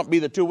Donald Trump be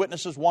the two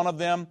witnesses, one of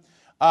them?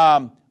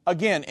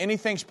 Again,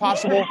 anything's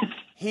possible.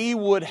 He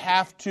would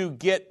have to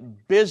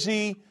get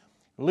busy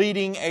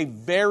leading a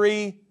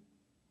very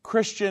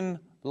Christian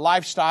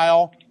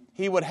lifestyle.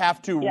 He would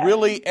have to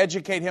really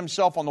educate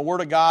himself on the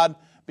Word of God,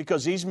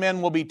 because these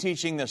men will be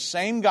teaching the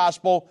same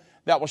gospel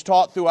that was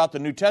taught throughout the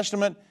New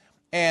Testament,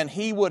 and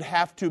he would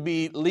have to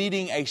be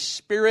leading a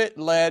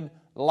Spirit-led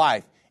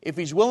life. If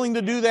he's willing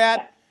to do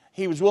that,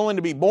 he was willing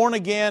to be born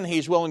again,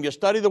 he's willing to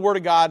study the Word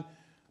of God,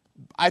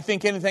 I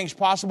think anything's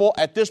possible.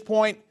 At this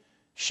point,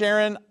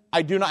 Sharon,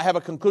 I do not have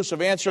a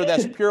conclusive answer.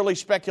 That's purely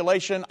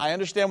speculation. I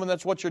understand when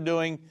that's what you're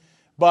doing,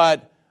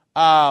 but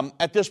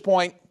at this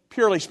point,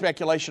 purely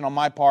speculation on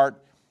my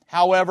part.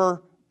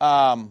 However,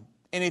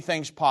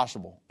 anything's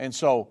possible. And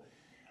so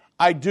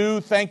I do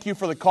thank you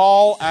for the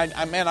call.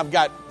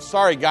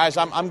 Sorry guys,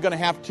 I'm going to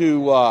have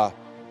to,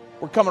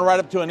 we're coming right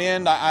up to an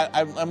end.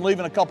 I'm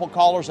leaving a couple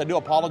callers. I do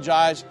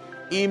apologize.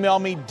 Email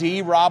me,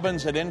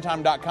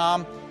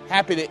 drobbins@endtime.com.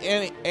 Happy to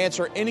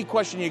answer any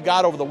question you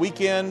got over the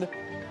weekend.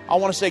 I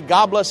want to say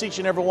God bless each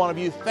and every one of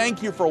you.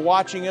 Thank you for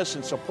watching us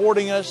and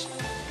supporting us.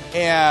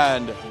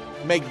 And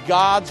may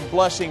God's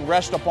blessing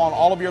rest upon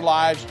all of your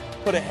lives.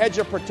 Put a hedge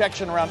of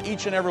protection around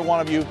each and every one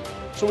of you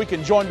so we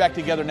can join back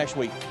together next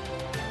week.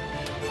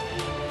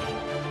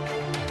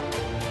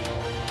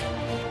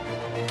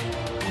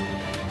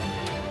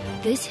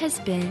 This has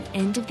been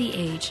End of the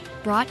Age,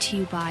 brought to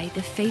you by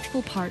the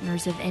faithful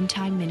partners of End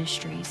Time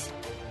Ministries.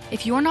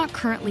 If you're not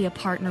currently a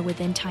partner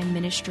with End Time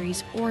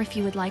Ministries, or if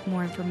you would like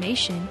more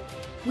information,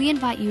 we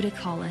invite you to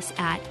call us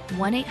at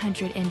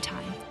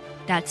 1-800-END-TIME.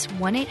 That's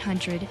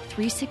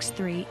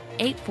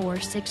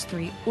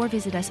 1-800-363-8463, or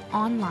visit us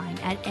online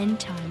at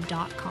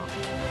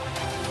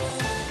endtime.com.